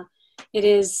 since it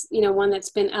is, one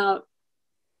that's been out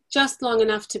just long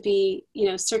enough to be,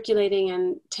 circulating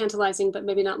and tantalizing, but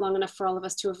maybe not long enough for all of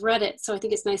us to have read it. So I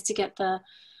think it's nice to get the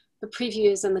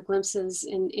previews and the glimpses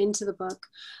into the book.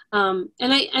 And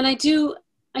I do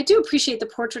appreciate the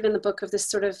portrait in the book of this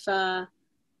sort of,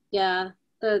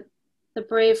 the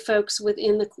brave folks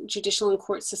within the judicial and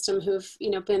court system who've,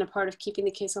 been a part of keeping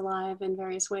the case alive in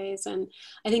various ways. And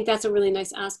I think that's a really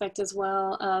nice aspect as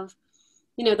well of,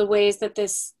 the ways that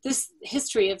this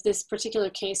history of this particular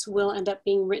case will end up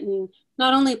being written,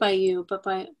 not only by you, but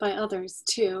by others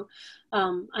too.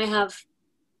 I have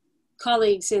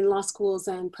colleagues in law schools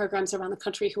and programs around the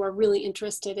country who are really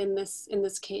interested in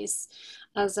this case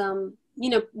as,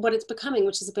 what it's becoming,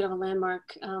 which is a bit of a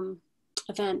landmark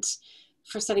event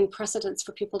for setting precedents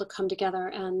for people to come together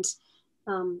and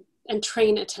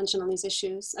train attention on these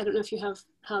issues. I don't know if you have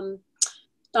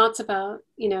thoughts about,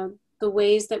 the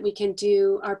ways that we can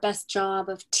do our best job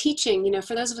of teaching,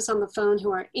 for those of us on the phone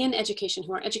who are in education,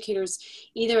 who are educators,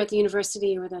 either at the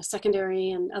university or the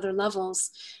secondary and other levels.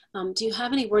 Do you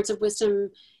have any words of wisdom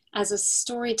as a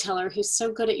storyteller who's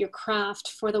so good at your craft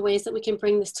for the ways that we can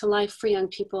bring this to life for young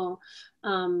people,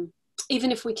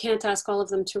 even if we can't ask all of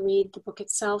them to read the book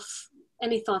itself?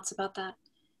 Any thoughts about that?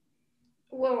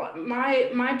 Well,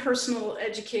 my personal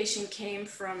education came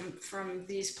from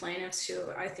these plaintiffs who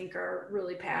I think are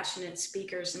really passionate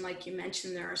speakers. And like you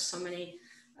mentioned, there are so many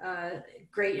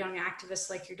great young activists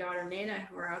like your daughter, Nana,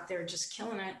 who are out there just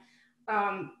killing it.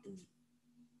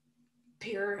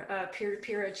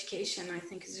 Peer-to-peer education, I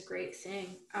think, is a great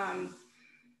thing.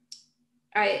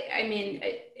 I mean,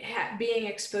 being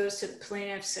exposed to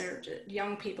plaintiffs or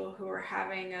young people who are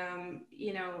having,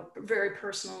 very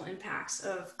personal impacts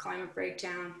of climate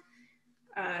breakdown,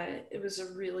 it was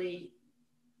a really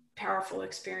powerful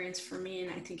experience for me,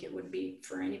 and I think it would be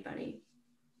for anybody.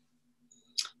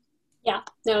 Yeah,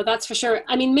 no, that's for sure.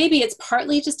 I mean, maybe it's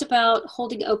partly just about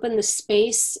holding open the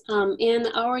space in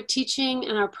our teaching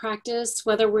and our practice,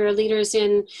 whether we're leaders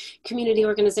in community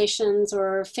organizations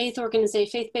or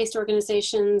faith-based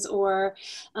organizations, or,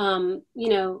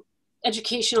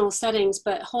 educational settings,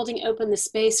 but holding open the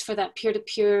space for that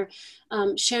peer-to-peer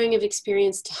sharing of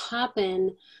experience to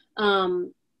happen,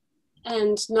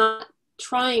 and not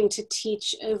trying to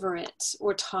teach over it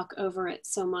or talk over it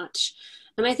so much.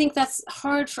 And I think that's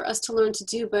hard for us to learn to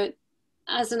do, but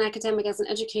as an academic, as an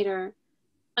educator,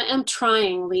 I am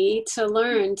trying, Lee, to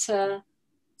learn to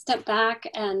step back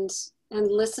and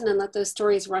listen and let those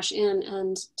stories rush in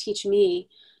and teach me.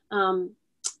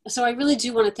 So I really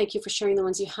do want to thank you for sharing the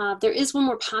ones you have. There is one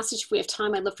more passage, if we have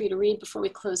time, I'd love for you to read before we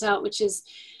close out, which is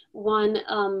one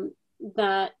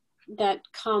that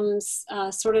comes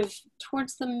sort of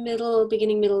towards the middle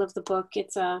of the book.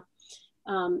 It's a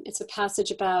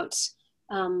passage about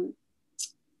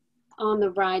on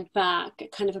the ride back,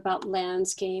 kind of about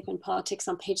landscape and politics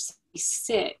on page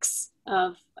 6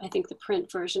 of, I think, the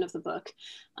print version of the book.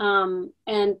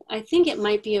 And I think it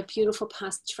might be a beautiful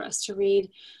passage for us to read,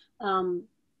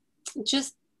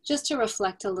 just to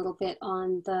reflect a little bit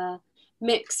on the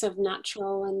mix of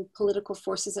natural and political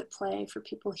forces at play for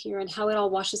people here and how it all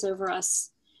washes over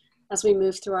us as we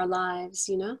move through our lives,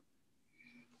 you know?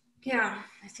 Yeah,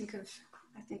 I think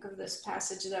of this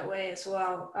passage that way as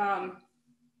well.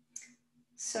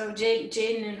 So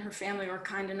Jaden and her family were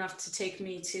kind enough to take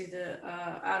me to the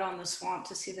out on the swamp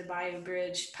to see the Bayou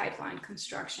Bridge pipeline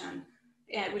construction,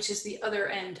 which is the other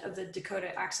end of the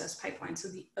Dakota Access Pipeline, so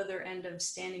the other end of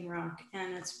Standing Rock,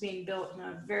 and it's being built in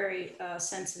a very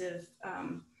sensitive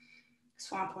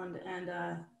swampland, and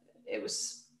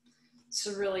it's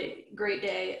a really great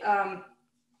day.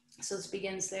 So this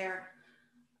begins there.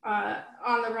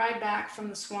 On the ride back from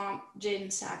the swamp,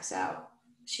 Jaden sacks out.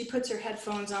 She puts her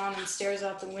headphones on and stares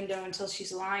out the window until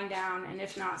she's lying down and,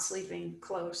 if not sleeping,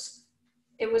 close.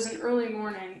 It was an early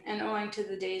morning, and owing to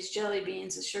the day's jelly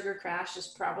beans, a sugar crash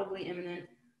is probably imminent.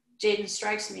 Jaden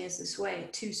strikes me as this way,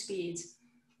 2 speeds.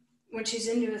 When she's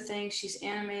into a thing, she's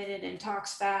animated and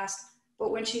talks fast,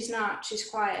 but when she's not, she's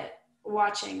quiet,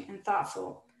 watching and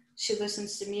thoughtful. She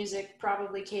listens to music,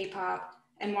 probably K-pop,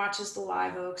 and watches the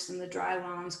live oaks and the dry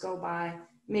lawns go by,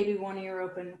 maybe one ear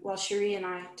open, while Cherie and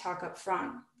I talk up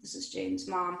front. This is Jaden's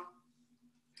mom.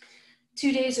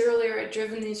 2 days earlier, I'd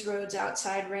driven these roads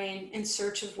outside rain in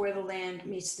search of where the land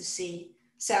meets the sea,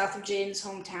 south of Jaden's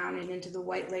hometown and into the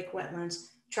White Lake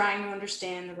wetlands, trying to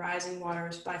understand the rising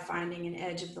waters by finding an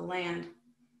edge of the land.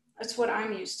 That's what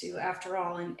I'm used to, after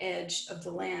all, an edge of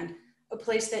the land, a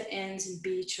place that ends in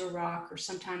beach or rock, or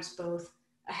sometimes both,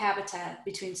 a habitat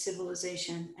between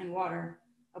civilization and water,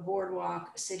 a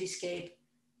boardwalk, a cityscape.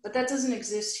 But that doesn't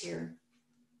exist here.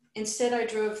 Instead, I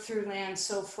drove through land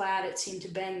so flat it seemed to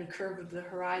bend the curve of the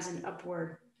horizon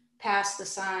upward, past the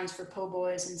signs for po'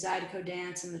 boys and Zydeco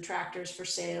dance and the tractors for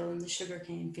sale in the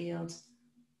sugarcane fields,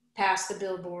 past the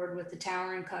billboard with the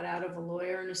towering cutout of a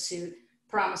lawyer in a suit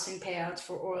promising payouts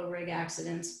for oil rig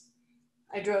accidents.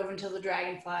 I drove until the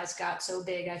dragonflies got so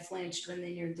big I flinched when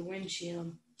they neared the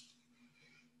windshield.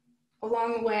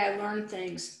 Along the way, I learned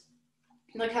things,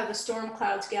 like how the storm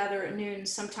clouds gather at noon,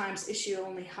 sometimes issue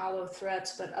only hollow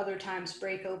threats, but other times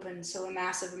break open so a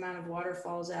massive amount of water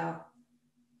falls out.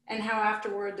 And how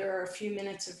afterward there are a few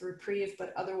minutes of reprieve,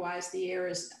 but otherwise the air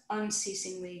is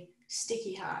unceasingly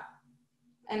sticky hot.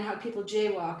 And how people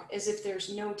jaywalk as if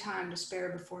there's no time to spare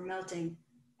before melting,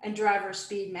 and drivers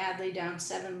speed madly down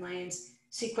 7 lanes,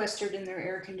 sequestered in their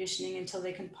air conditioning until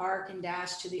they can park and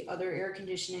dash to the other air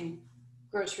conditioning,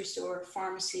 grocery store,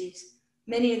 pharmacies.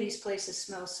 Many of these places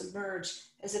smell submerged,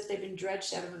 as if they've been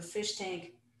dredged out of a fish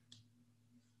tank.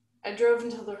 I drove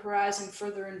until the horizon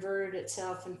further inverted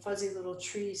itself and fuzzy little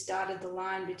trees dotted the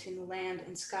line between the land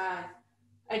and sky.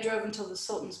 I drove until the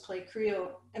sultans play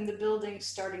Creole and the buildings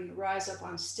starting to rise up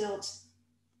on stilts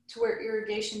to where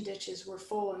irrigation ditches were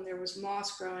full and there was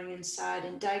moss growing inside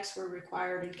and dikes were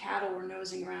required and cattle were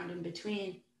nosing around in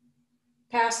between.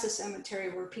 Past the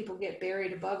cemetery where people get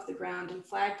buried above the ground and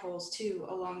flagpoles too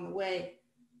along the way.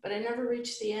 But I never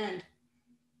reached the end.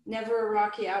 Never a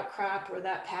rocky outcrop or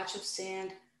that patch of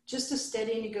sand, just a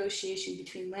steady negotiation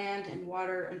between land and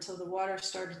water until the water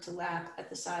started to lap at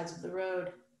the sides of the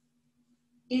road.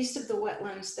 East of the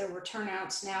wetlands, there were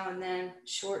turnouts now and then,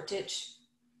 short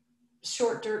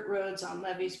dirt roads on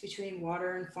levees between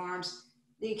water and farms,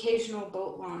 the occasional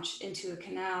boat launch into a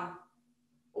canal.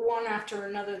 One after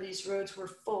another, these roads were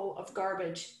full of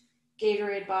garbage,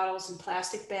 Gatorade bottles and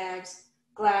plastic bags,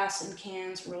 glass and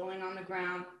cans rolling on the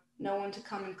ground, no one to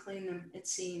come and clean them, it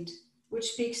seemed,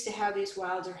 which speaks to how these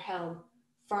wilds are held,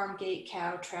 farm gate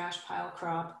cow trash pile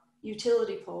crop,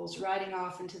 utility poles riding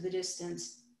off into the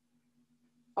distance.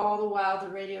 All the while,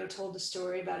 the radio told the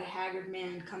story about a haggard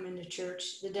man come into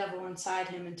church, the devil inside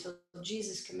him until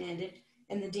Jesus commanded,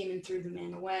 and the demon threw the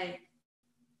man away.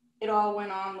 It all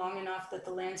went on long enough that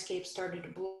the landscape started to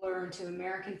blur into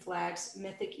American flags,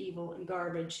 mythic evil, and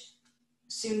garbage.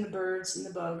 Soon the birds and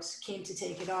the bugs came to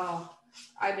take it all.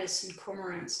 Ibis and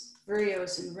cormorants,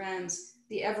 vireos and wrens,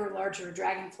 the ever larger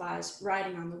dragonflies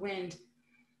riding on the wind.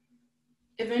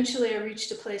 Eventually, I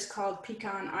reached a place called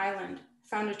Pecan Island,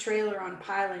 found a trailer on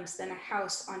pilings, then a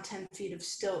house on 10 feet of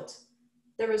stilt.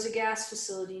 There was a gas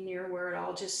facility near where it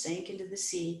all just sank into the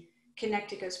sea,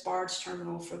 Connecticut's barge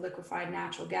terminal for liquefied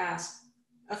natural gas.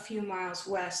 A few miles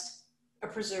west, a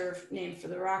preserve named for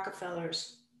the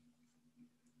Rockefellers.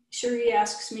 Cherie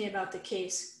asks me about the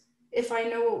case, if I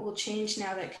know what will change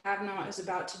now that Kavanaugh is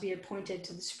about to be appointed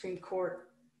to the Supreme Court,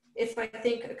 if I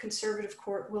think a conservative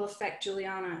court will affect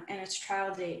Juliana and its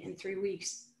trial date in 3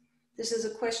 weeks. This is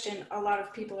a question a lot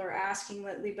of people are asking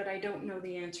lately, but I don't know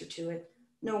the answer to it.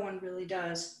 No one really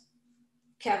does.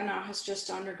 Kavanaugh has just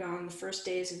undergone the first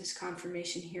days of his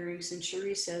confirmation hearings, and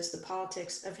Cherie says the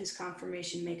politics of his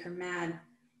confirmation make her mad,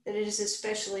 that it is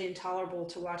especially intolerable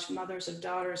to watch mothers of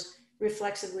daughters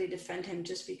reflexively defend him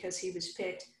just because he was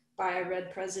picked by a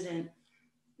red president.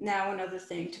 Now another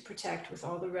thing to protect with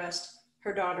all the rest,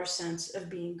 her daughter's sense of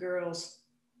being girls.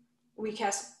 We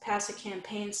pass a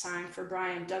campaign sign for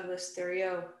Brian Douglas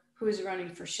Theriot, who is running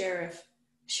for sheriff.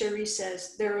 Cherie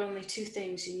says there are only 2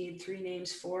 things you need 3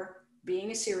 names for,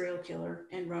 being a serial killer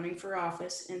and running for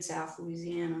office in South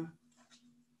Louisiana.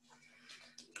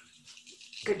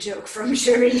 Good joke from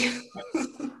Cherie.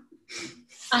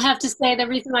 I have to say the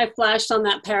reason I flashed on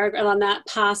that paragraph, on that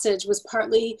passage, was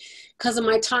partly because of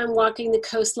my time walking the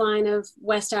coastline of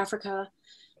West Africa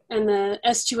and the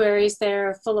estuaries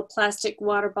there full of plastic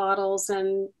water bottles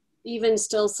and even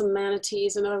still some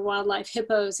manatees and other wildlife,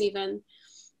 hippos even.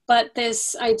 But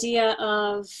this idea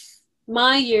of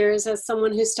my years as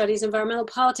someone who studies environmental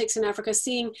politics in Africa,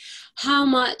 seeing how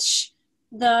much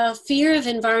the fear of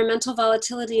environmental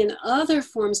volatility and other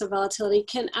forms of volatility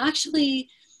can actually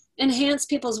enhance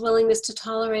people's willingness to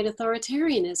tolerate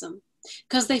authoritarianism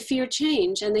because they fear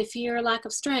change and they fear a lack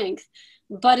of strength.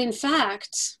 But in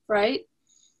fact, right,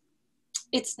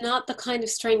 it's not the kind of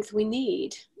strength we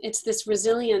need. It's this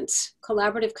resilient,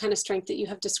 collaborative kind of strength that you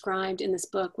have described in this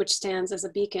book, which stands as a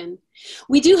beacon.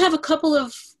 We do have a couple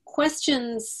of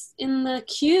questions in the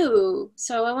queue,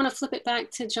 so I want to flip it back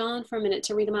to John for a minute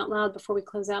to read them out loud before we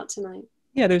close out tonight.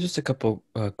 Yeah, there's just a couple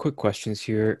quick questions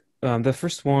here. The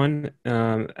first one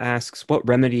asks, what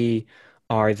remedy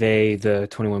are they, the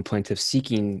 21 plaintiffs,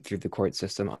 seeking through the court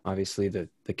system? Obviously,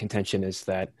 the contention is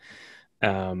that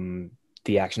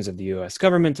the actions of the U.S.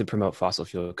 government to promote fossil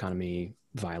fuel economy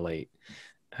violate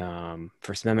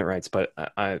First Amendment rights, but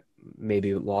I may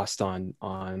be lost on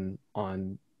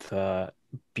the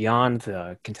beyond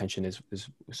the contention is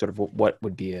sort of what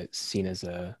would be seen as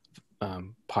a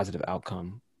positive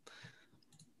outcome.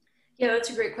 Yeah,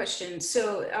 that's a great question.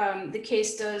 So the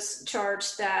case does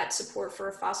charge that support for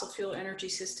a fossil fuel energy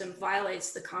system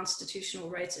violates the constitutional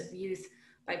rights of youth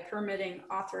by permitting,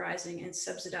 authorizing, and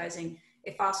subsidizing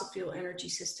a fossil fuel energy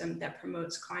system that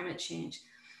promotes climate change.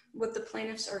 What the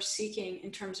plaintiffs are seeking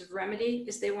in terms of remedy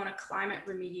is they want a climate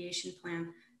remediation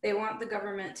plan. They want the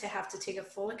government to have to take a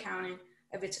full accounting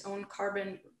of its own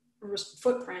carbon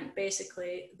footprint,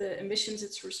 basically, the emissions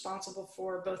it's responsible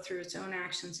for, both through its own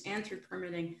actions and through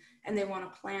permitting, and they want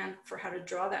a plan for how to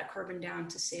draw that carbon down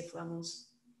to safe levels.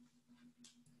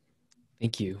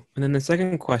 Thank you. And then the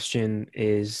second question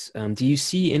is, do you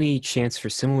see any chance for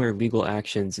similar legal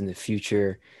actions in the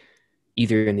future,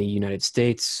 either in the United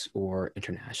States or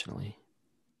internationally?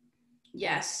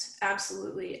 Yes,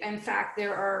 absolutely. In fact,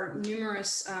 there are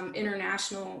numerous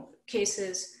international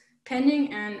cases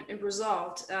pending and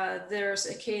resolved. There's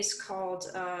a case called,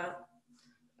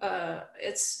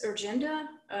 it's Urgenda.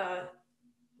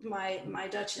 My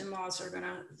Dutch in-laws are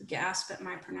gonna gasp at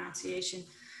my pronunciation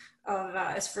of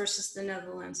it's versus the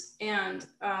Netherlands. And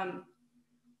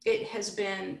it has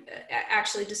been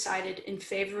actually decided in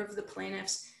favor of the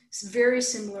plaintiffs. It's very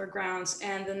similar grounds,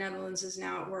 and the Netherlands is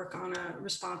now at work on a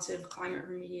responsive climate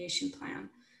remediation plan.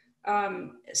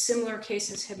 Similar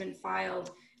cases have been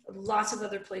filed lots of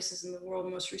other places in the world,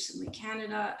 most recently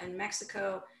Canada and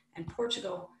Mexico and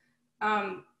Portugal.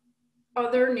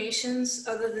 Other nations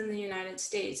other than the United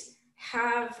States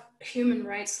have human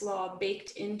rights law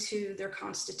baked into their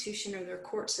constitution or their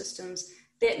court systems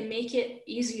that make it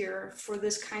easier for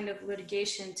this kind of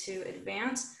litigation to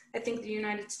advance. I think the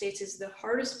United States is the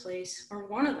hardest place, or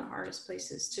one of the hardest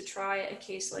places, to try a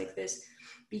case like this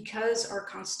because our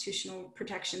constitutional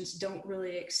protections don't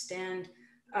really extend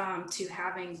to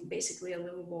having basically a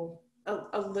livable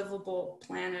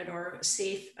planet or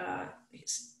safe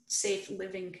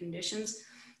living conditions,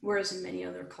 whereas in many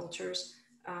other cultures,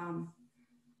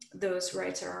 those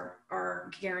rights are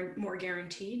more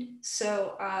guaranteed.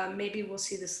 So maybe we'll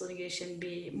see this litigation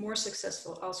be more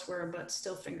successful elsewhere, but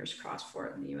still fingers crossed for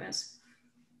it in the US.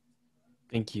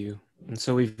 Thank you. And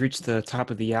so we've reached the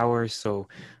top of the hour. So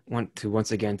want to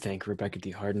once again thank Rebecca D.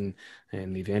 Hardin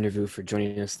and Lee Vandervoo for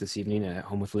joining us this evening at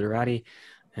Home with Literati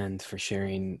and for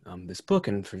sharing this book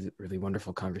and for the really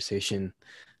wonderful conversation.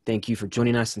 Thank you for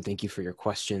joining us and thank you for your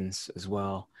questions as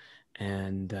well.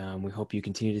 And we hope you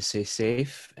continue to stay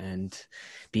safe and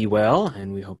be well.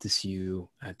 And we hope to see you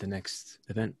at the next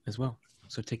event as well.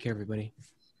 So take care, everybody.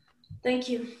 Thank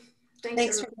you.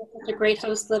 Thanks for being such a great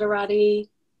host, Literati.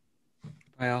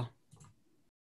 Bye all.